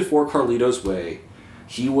right before Carlito's Way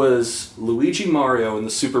He was Luigi Mario in the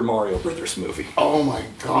Super Mario Brothers movie. Oh my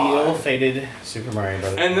The god. ill-fated Super Mario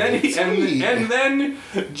Brothers. And then, Sweet. and then,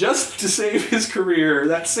 just to save his career,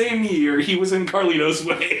 that same year, he was in Carlito's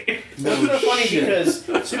Way. It's so funny because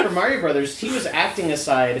Super Mario Brothers, he was acting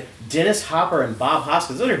aside Dennis Hopper and Bob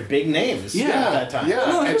Hoskins. Those are big names at that time. yeah.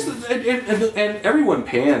 No, and everyone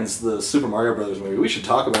pans the Super Mario Brothers movie. We should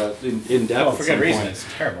talk about it in depth. Oh, for at some good reason. point. It's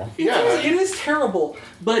terrible. Yeah. It is terrible,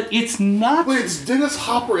 but it's not. But it's Dennis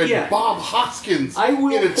Hopper and Yeah. Bob Hoskins I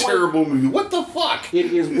will in a point- terrible movie. What the fuck? It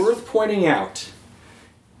is worth pointing out.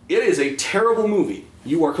 It is a terrible movie.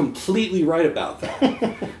 You are completely right about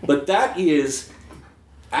that. But that is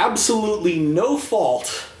absolutely no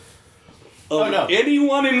fault of Oh, no.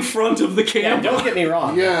 anyone in front of the Yeah, camera. don't get me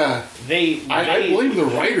wrong. Yeah. I blame the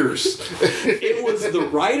writers. It was the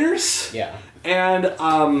writers, Yeah. and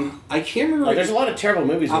I can't remember. Like, there's a lot of terrible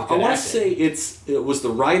movies with I good want to acting. say it was the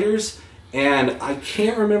writers, and I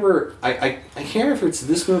can't remember. I can't remember if it's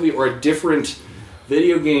this movie or a different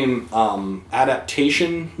video game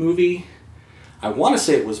adaptation movie. I want to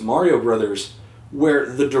say it was Mario Brothers, where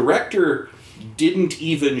the director didn't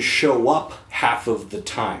even show up half of the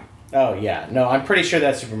time. Oh, yeah. No, I'm pretty sure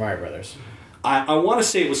that's Super Mario Brothers. I want to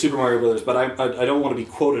say it was Super Mario Brothers, but I don't want to be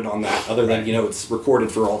quoted on that, other than, it's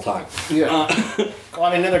recorded for all time. Yeah. Well,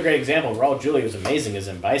 I mean, another great example, Raul Julia was amazing as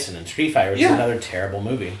in Bison, and Street Fighter is Yeah. another terrible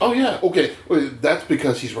movie. Oh yeah. Okay. Well, that's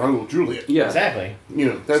because he's Raul Julia. Yeah. Exactly. You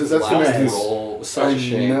know, that's His the last man who's- role was such I a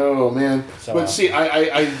shame. know, man. So, but see,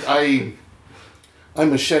 I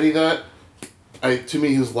machete that. To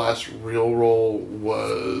me, his last real role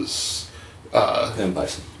was And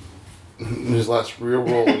Bison. his last real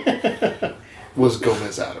role was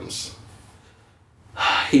Gomez Adams.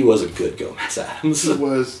 He was a good Gomez Adams.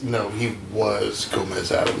 He was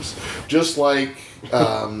Gomez Adams. Just like,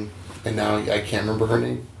 and now I can't remember her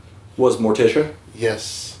name. Was Morticia?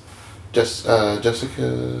 Yes,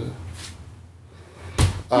 Jessica.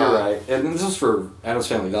 You're right. And this is for Adam's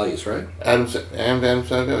Family Values, right? Adams and Adams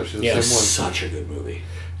Family. She's the Yeah. same one. Such a good movie.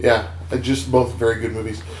 Yeah, just both very good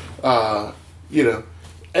movies. And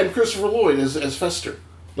Christopher Lloyd as Fester.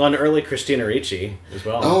 Well, and early Christina Ricci as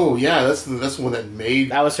well. Oh yeah, that's the one that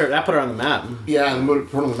made. That was her. That put her on the map. Yeah, and put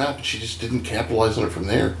it on the map, and she just didn't capitalize on it from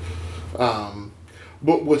there.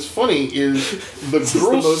 But what's funny is the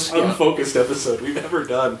Girl Scout. unfocused episode we've ever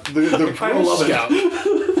done. The kinda Girl love it. Scout.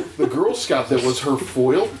 The Girl Scout that was her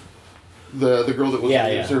foil. The girl that was,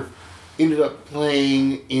 Yeah. her ended up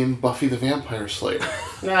playing in Buffy the Vampire Slayer.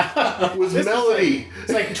 Was This is Melody.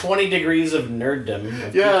 It's like 20 degrees of nerddom.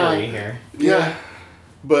 Of Yeah. geekery here. Yeah.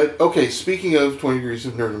 But, okay, speaking of 20 Degrees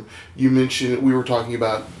of Nerdom, you mentioned, we were talking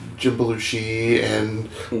about Jim Belushi and,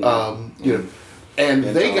 and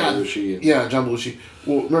they John got... Belushi. Yeah, John Belushi.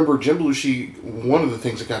 Well, remember, Jim Belushi, one of the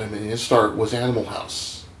things that got him in his start was Animal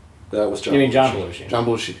House. That was John. You mean John Belushi.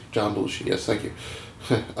 Belushi? John Belushi, yes, thank you.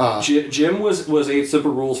 Jim was 8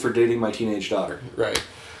 Simple Rules for Dating My Teenage Daughter. Right.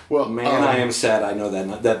 Well, Man, I am sad I know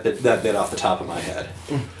that bit off the top of my head.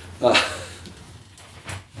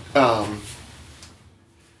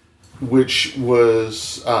 Which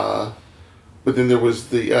was, but then there was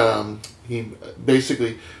the, he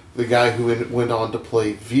basically, the guy who went on to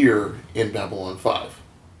play Veer in Babylon 5.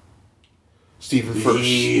 Stephen Furst.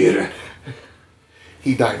 Veer.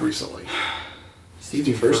 He died recently.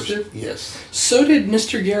 Stephen Furst did? Yes. So did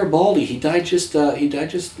Mr. Garibaldi. He died just late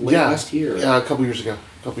last year. Yeah, a couple years ago.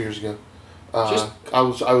 I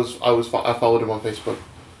followed him on Facebook.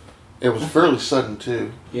 It was fairly sudden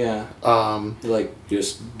too. Yeah. Um,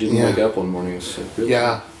 Just didn't Yeah. wake up one morning. It was like, really?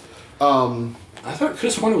 yeah. I thought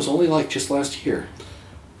Chris Warner was only just last year.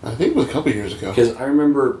 I think it was a couple years ago. Because I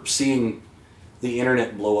remember seeing the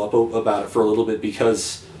internet blow up about it for a little bit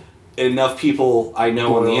because enough people I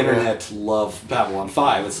know on the Doyle, internet love Babylon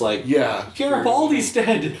 5. It's like, Yeah. Garibaldi's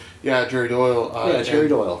dead. Yeah, Jerry Doyle. Jerry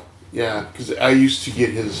Doyle. Yeah, because I used to get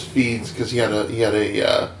his feeds because he had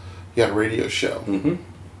a radio show. Mm-hmm.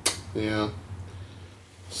 Yeah.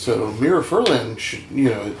 So Mira Furlan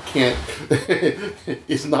can't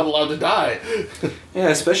is not allowed to die. Yeah,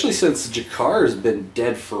 especially since Jakar has been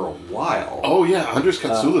dead for a while. Oh yeah, Andres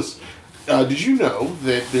Katsoulis. Did you know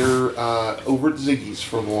that there over at Ziggy's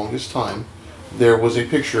for the longest time there was a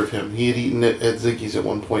picture of him? He had eaten at Ziggy's at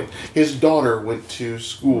one point. His daughter went to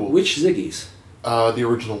school. Which Ziggy's? The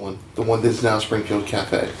original one, the one that's now Springfield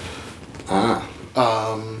Cafe. Ah.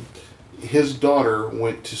 His daughter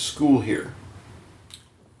went to school here.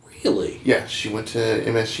 Really? Yeah, she went to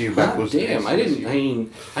MSU back God was damn!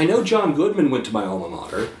 I know John Goodman went to my alma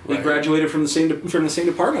mater. He Right. graduated from the same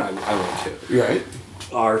department I went to. Right.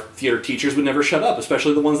 our theater teachers would never shut up,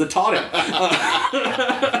 especially the ones that taught him.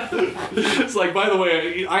 It's like, by the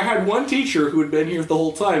way, I had one teacher who had been here the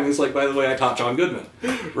whole time. He's like, by the way, I taught John Goodman.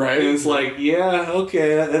 Right. And it's like, yeah,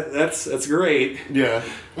 okay, that's great. Yeah.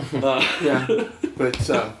 Yeah. But,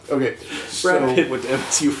 okay. Brad Pitt went to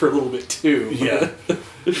MSU for a little bit too. Yeah.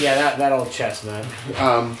 Yeah, that old chestnut.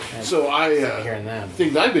 So Hearing that.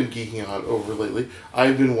 things I've been geeking on over lately,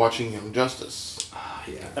 I've been watching Young Justice.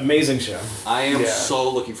 Yeah. Amazing show. I am Yeah. so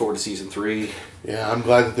looking forward to season 3. Yeah, I'm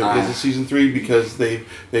glad that there is a season 3 because they've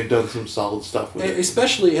done some solid stuff with it.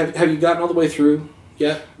 Especially, have you gotten all the way through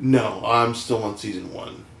yet? No, I'm still on season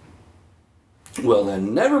 1. Well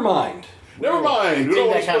then, never mind. Never mind. We don't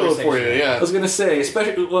want to spoil it for you. I Yeah. was gonna say,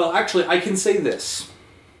 especially, well, actually, I can say this.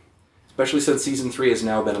 Especially since season 3 has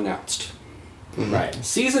now been announced. Right.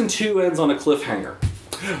 Season 2 ends on a cliffhanger.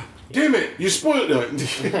 Damn it! You spoiled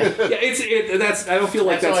it. Yeah, that's. I don't feel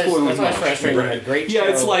like that's spoiling That's always much. frustrating. Right. A great show. Yeah,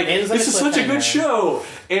 it's like ends on this a is such a good cliffhanger. show,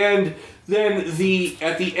 and then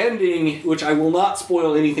at the ending, which I will not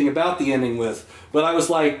spoil anything about the ending with, but I was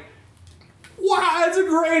like, wow, it's a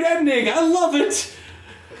great ending. I love it.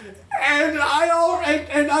 And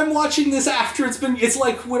I'm watching this after it's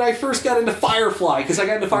like when I first got into Firefly, because I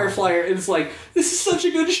got into Firefly and it's like, this is such a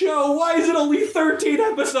good show, why is it only 13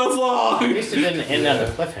 episodes At long? least it didn't end on a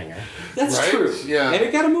cliffhanger, That's Right? true. Yeah. And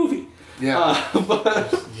it got a movie. Yeah.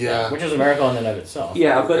 But Yeah. which is a miracle in and of itself.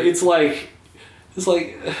 yeah, but it's like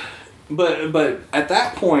but at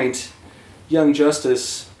that point, Young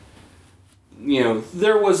Justice,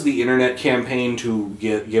 there was the internet campaign to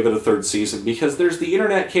give it a 3rd season, because there's the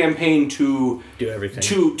internet campaign to Do everything.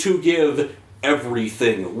 to give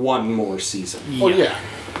everything one more season. Oh yeah.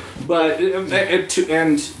 But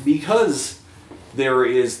and because there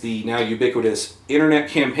is the now ubiquitous internet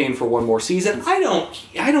campaign for one more season, I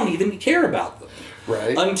don't even care about them.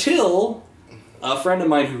 Right. Until a friend of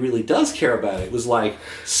mine who really does care about it was like,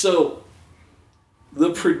 so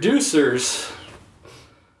the producers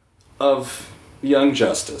of Young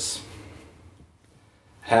Justice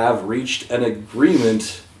have reached an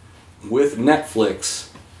agreement with Netflix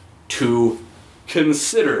to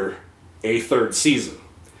consider a 3rd season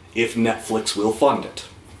if Netflix will fund it.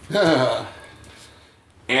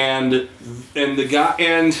 And the guy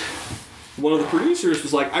and one of the producers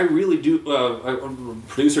was like, I really do.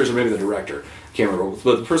 Producers or maybe the director, can't remember.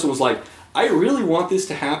 But the person was like, I really want this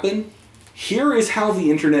to happen. Here is how the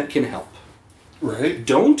internet can help. Right.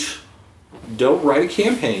 Don't write a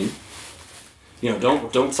campaign.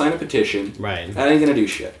 Don't sign a petition. Right. That ain't gonna do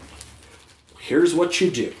shit. Here's what you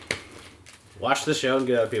do. Watch the show and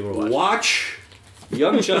get other people to watch. Watch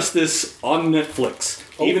Young Justice on Netflix.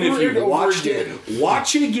 Even Over if and you over watched again. it,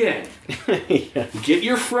 watch it again. Get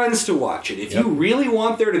your friends to watch it. If you really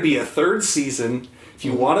want there to be a 3rd season, if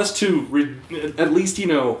you want us to at least,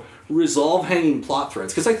 resolve hanging plot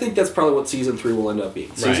threads, because I think that's probably what season 3 will end up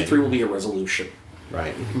being. Season Right. 3 will be a resolution.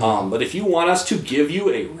 Right. But if you want us to give you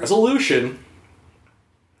a resolution,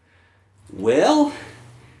 well,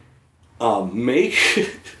 make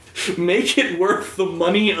it worth the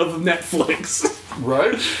money of Netflix.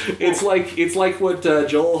 Right. It's like what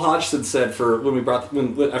Joel Hodgson said for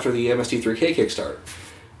after the MST3K Kickstarter.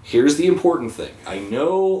 Here's the important thing. I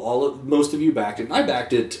know most of you backed it. And I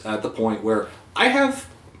backed it at the point where I have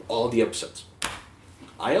all of the episodes.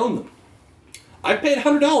 I own them. I paid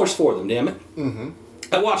 $100 for them. Damn it. Mm-hmm.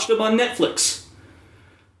 I watched them on Netflix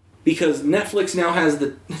because Netflix now has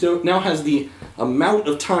the amount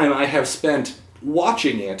of time I have spent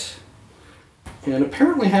watching it. And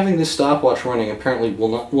apparently having this stopwatch running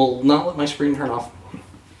will not let my screen turn off.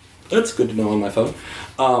 That's good to know on my phone.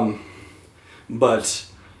 But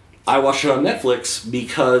I watched it on Netflix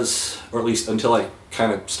because, or at least until I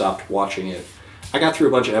kind of stopped watching it, I got through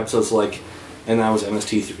a bunch of episodes and I was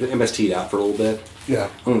MST'd out for a little bit. Yeah.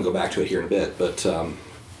 I'm gonna go back to it here in a bit, but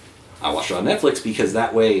I watched it on Netflix because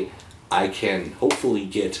that way I can hopefully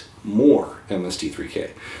get more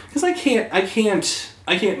MST3K. Because I can't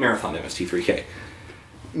marathon MST3K.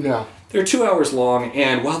 Yeah. They're 2 hours long,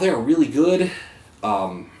 and while they're really good, they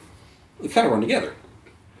kind of run together.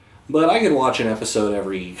 But I can watch an episode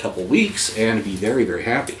every couple weeks and be very, very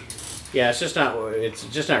happy. Yeah, it's just not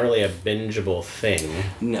really a bingeable thing.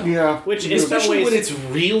 No. Yeah. Which in some Especially ways, when it's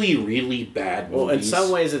really, really bad movies. well, in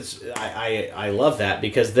some ways, I love that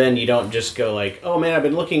because then you don't just go like, oh man, I've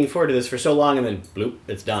been looking forward to this for so long, and then bloop,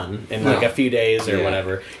 it's done in like No. a few days or Yeah.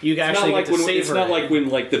 whatever. You It's actually not like get to when savor it's not it. like when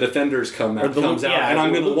the Defenders comes out, yeah, and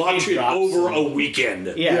I'm going to Luke watch Cage it drops over and- a weekend.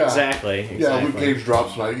 Yeah, Yeah. exactly. Yeah, Luke exactly. Cage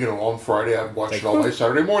drops, and on Friday I watched it all by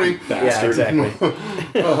Saturday morning. Yeah, Bastard. exactly.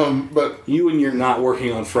 But You and you're not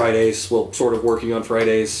working on Fridays, well, sort of working on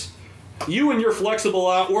Fridays. You and your flexible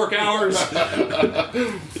work hours.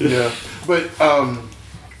 Yeah, but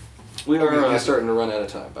We are starting to run out of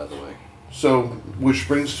time, by the way. so which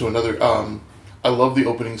brings to another. I love the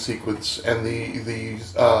opening sequence and the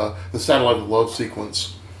Satellite of Love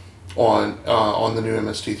sequence on the new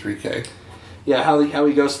MST3K. Yeah, how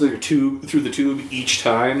he goes through the tube each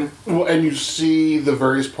time. Well, and you see the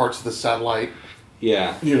various parts of the satellite.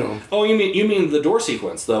 Yeah. You know. Oh, you mean the door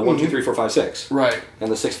sequence, the 1, 2, 3, 4, 5, 6, Right.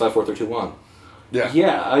 and the 6, 5, 4, 3, 2, 1. Yeah.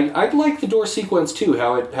 Yeah, I'd like the door sequence too.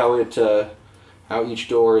 How each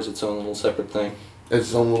door is its own little separate thing. It's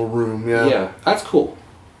its own little room. Yeah. Yeah, that's cool.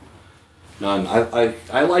 None.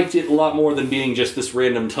 I liked it a lot more than being just this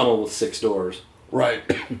random tunnel with 6 doors. Right.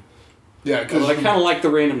 Yeah, because I kind of like the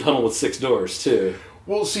random tunnel with 6 doors too.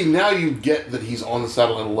 well, see, now you get that he's on the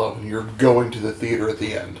Satellite of Love, and you're going to the theater at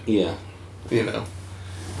the end. Yeah. You know.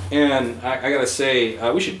 And I gotta say,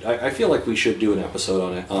 we should. I feel like we should do an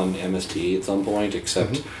episode on MST at some point.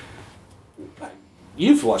 Except,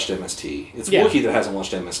 you've watched MST. It's Yeah. Wookiee that hasn't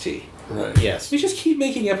watched MST. Right. Yes. We just keep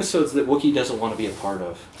making episodes that Wookiee doesn't want to be a part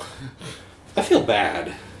of. I feel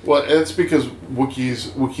bad. Well, it's because Wookiee's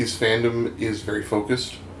fandom is very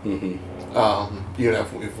focused. Mm-hmm. You know,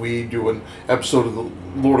 if we do an episode of the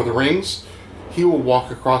Lord of the Rings, he will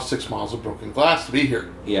walk across 6 miles of broken glass to be here.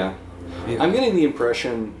 Yeah. Yeah. I'm getting the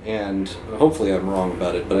impression, and hopefully I'm wrong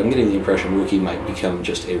about it, but I'm getting the impression Wookiee might become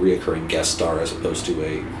just a reoccurring guest star as opposed to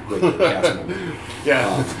a regular cast member.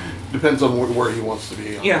 Yeah, depends on where he wants to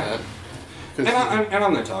be on Yeah. that. 'Cause And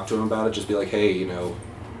I'm going to talk to him about it, just be like, hey, you know,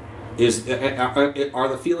 are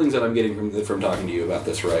the feelings that I'm getting from talking to you about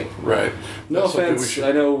this right? right. No That's something we offense, should-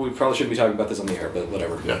 I know we probably shouldn't be talking about this on the air, but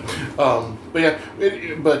whatever. Yeah. But yeah,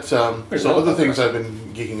 There's so a lot other of things that. I've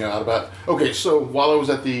been geeking out about. Okay, so while I was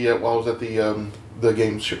at the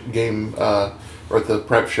game or at the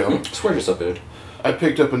prep show, Swear just up, dude. I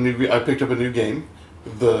picked up a new game,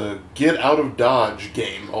 the Get Out of Dodge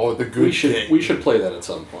game, or the good game. We should play that at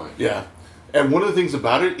some point. Yeah, and one of the things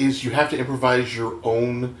about it is you have to improvise your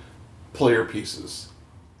own player pieces.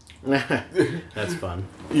 That's fun.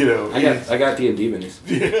 You know, I got D&D minis.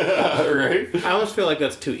 yeah, right. I almost feel like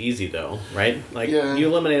that's too easy, though, right? Like, Yeah. you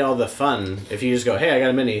eliminate all the fun if you just go, hey, I got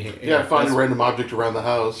a mini. Yeah, find a that's- random object around the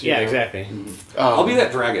house. you Yeah, know. exactly. I'll be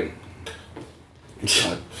that dragon.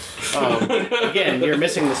 Again, you're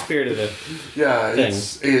missing the spirit of the... Yeah,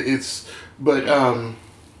 thing. but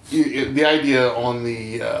the idea on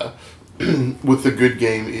the with the good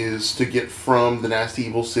game is to get from the Nasty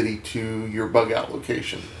Evil City to your bug out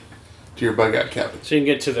location, to your bug out cabin. So you can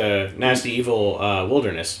get to the nasty, evil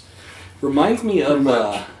wilderness. Reminds me of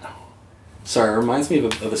much. reminds me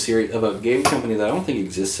of a series of a game company that I don't think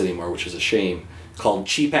exists anymore, which is a shame, called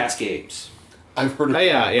Cheap Ass Games. I've heard of. Oh,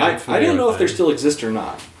 yeah, yeah. I'm I familiar don't know with if they that. still exist or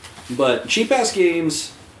not, but Cheap Ass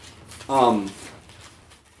Games.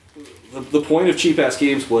 The point of Cheap Ass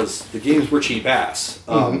Games was the games were cheap ass.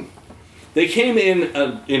 They came in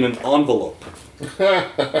an envelope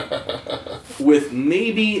with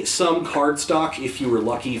maybe some cardstock if you were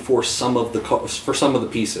lucky for some of the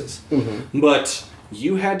pieces, but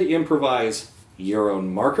you had to improvise your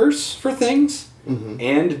own markers for things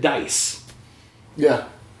and dice. Yeah,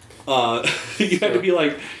 You had to be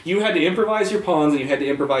like, you had to improvise your pawns and you had to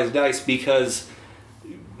improvise dice because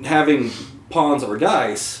having pawns or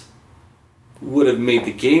dice would have made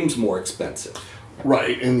the games more expensive.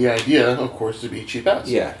 right. And the idea, of course, to be cheap ass.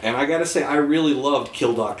 Yeah, and I gotta say, I really loved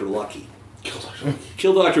Kill Dr. Lucky. Kill Dr.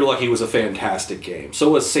 Kill Dr. Lucky was a fantastic game.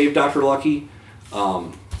 So was Save Dr. Lucky.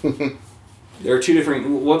 There are two different.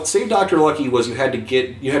 What Save Dr. Lucky was, you had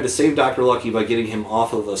to save Dr. Lucky by getting him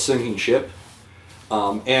off of a sinking ship,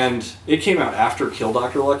 and it came out after Kill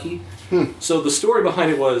Dr. Lucky. So the story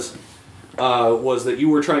behind it was that you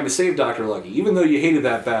were trying to save Dr. Lucky, even though you hated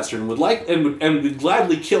that bastard and would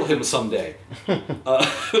gladly kill him someday.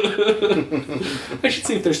 I should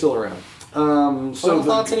see if they're still around. So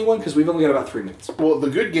thoughts, anyone? Because we've only got about 3 minutes. Well, the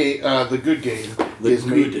good game is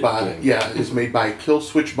made by Kill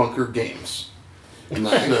Switch Bunker Games.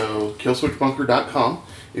 Nice. So killswitchbunker.com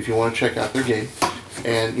if you want to check out their game,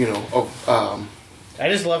 and I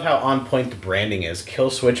just love how on point the branding is. Kill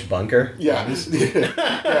Switch Bunker. yeah,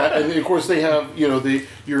 yeah, and of course they have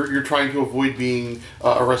you're trying to avoid being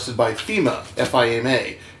arrested by FEMA,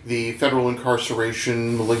 FIMA, the Federal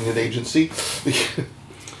Incarceration Malignant Agency.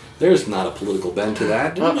 There's not a political bend to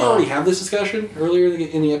that. Didn't we already have this discussion earlier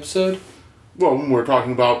in the episode? Well, when we're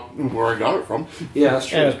talking about where I got it from, Yeah, that's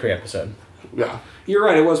true. Yeah, it was pre-episode. yeah, You're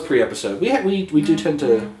right. It was pre-episode. We do tend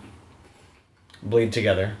to Bleed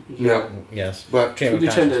together. yeah, Yes. but Chain we of do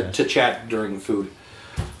tend consciousness. to chat during food.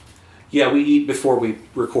 Yeah, we eat before we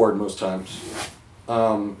record most times.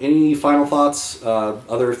 Any final thoughts?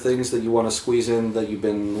 Other things that you want to squeeze in that you've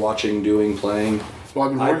been watching, doing, playing? Well,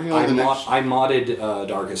 I've been working on the next. I modded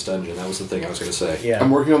Darkest Dungeon. That was the thing I was going to say. Yeah. I'm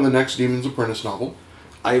working on the next Demon's Apprentice novel.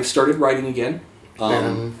 I've started writing again.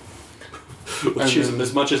 And Which is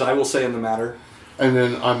as much as I will say in the matter. And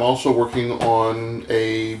then I'm also working on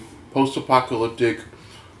a post-apocalyptic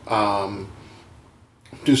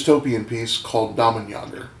dystopian piece called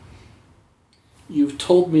Damanyager. You've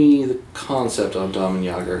told me the concept on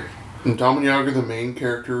Damanyager. In Damanyager, the main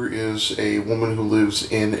character is a woman who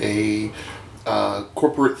lives in a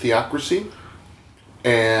corporate theocracy,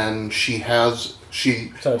 and she So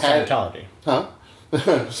it's had Scientology.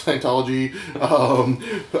 Scientology,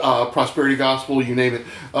 prosperity gospel, you name it.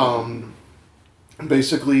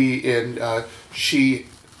 She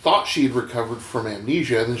thought she had recovered from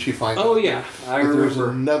amnesia, and then she finds Oh out yeah, I that there's remember.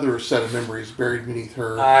 another set of memories buried beneath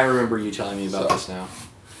her. I remember you telling me about this now.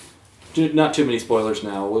 Not too many spoilers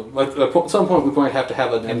now. At some point, we might have to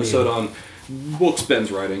have an episode on books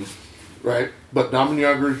Ben's writing. Right? But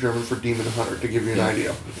Damanyager is German for demon hunter, to give you an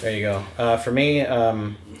idea. There you go. For me,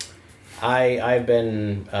 I've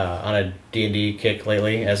been on a D&D kick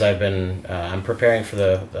lately, as I've been I'm preparing for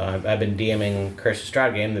I've been DMing Curse of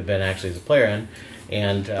Strahd game that Ben actually is a player in,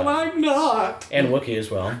 and I'm not. and Wookiee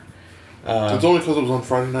as well. It's only because it was on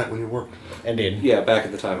Friday night when you worked. Indeed. Yeah, back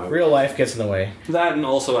at the time. Real life gets in the way. That, and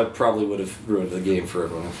also I probably would have ruined the game for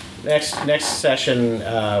everyone. Next session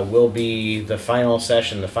will be the final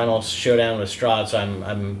session, the final showdown with Strahd. So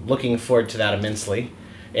I'm looking forward to that immensely,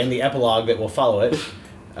 and the epilogue that will follow it.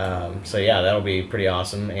 So yeah, that'll be pretty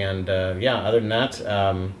awesome. And other than that,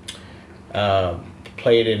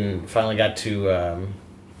 finally got to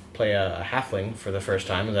play a halfling for the first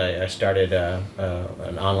time. I started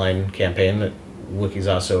an online campaign that Wookiee's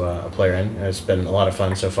also a player in. It's been a lot of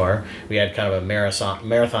fun so far. We had kind of a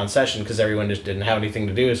marathon session because everyone just didn't have anything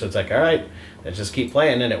to do. So it's like, all right, let's just keep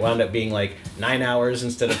playing. And it wound up being like 9 hours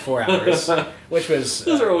instead of 4 hours, which was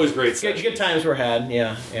Those are always great sessions. good times were had.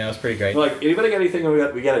 Yeah, it was pretty great. Like, anybody got anything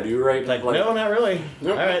we got to do right? Like, no, not really.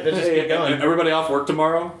 Nope. All right, let's just keep going. Everybody off work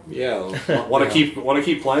tomorrow? Yeah. Want to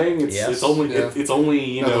keep playing? It's Yes. it's only Yeah. it's only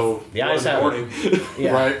you know the 1 eyes in the have morning.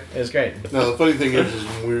 Yeah, Right. it was great. Now the funny thing is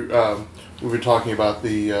we've been talking about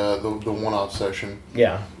the one-off session,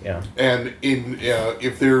 Yeah. and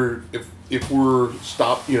if we're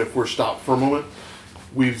stopped for a moment,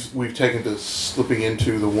 we've taken to slipping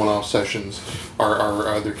into the one-off sessions our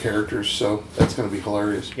other characters, so that's going to be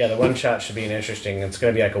hilarious. Yeah, the one shot should be interesting. It's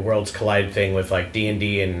going to be like a Worlds Collide thing with like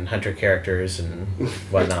D&D and Hunter characters and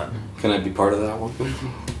whatnot. Can I be part of that one?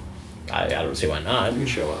 I don't see why not. You can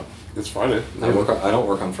show up. It's Friday. I don't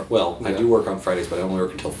work on I Yeah. do work on Fridays, but I only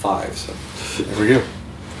work until 5. So, There we go.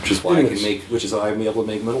 which is why Anyways. I'm able to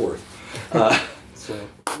make Middle-earth. So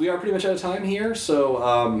We are pretty much out of time here,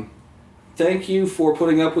 so thank you for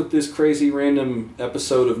putting up with this crazy random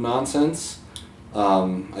episode of nonsense.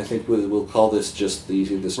 I think we'll call this just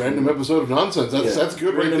this random episode of nonsense. That's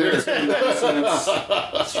good right Random there. episode of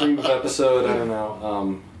nonsense, stream of episode. I don't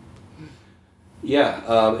know.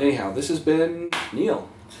 Anyhow, this has been Neil,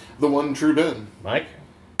 The one true Ben. Mike?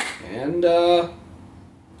 and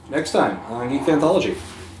next time on Geek Anthology.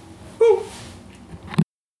 Woo!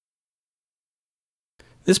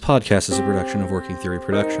 This podcast is a production of Working Theory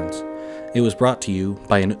Productions. It was brought to you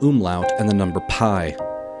by an umlaut and the number pi.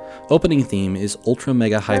 Opening theme is Ultra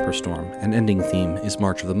Mega Hyperstorm, and ending theme is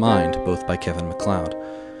March of the Mind, both by Kevin MacLeod.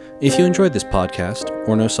 If you enjoyed this podcast,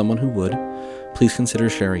 or know someone who would, please consider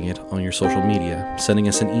sharing it on your social media, sending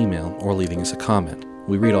us an email, or leaving us a comment.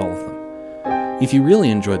 We read all of them. If you really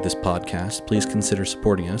enjoyed this podcast, please consider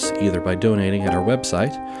supporting us either by donating at our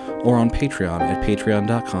website or on Patreon at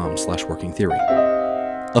patreon.com/workingtheory.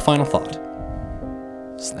 A final thought.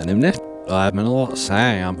 Stämmer. Jag menar,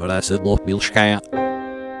 säg, jag börjar se låt bildskära.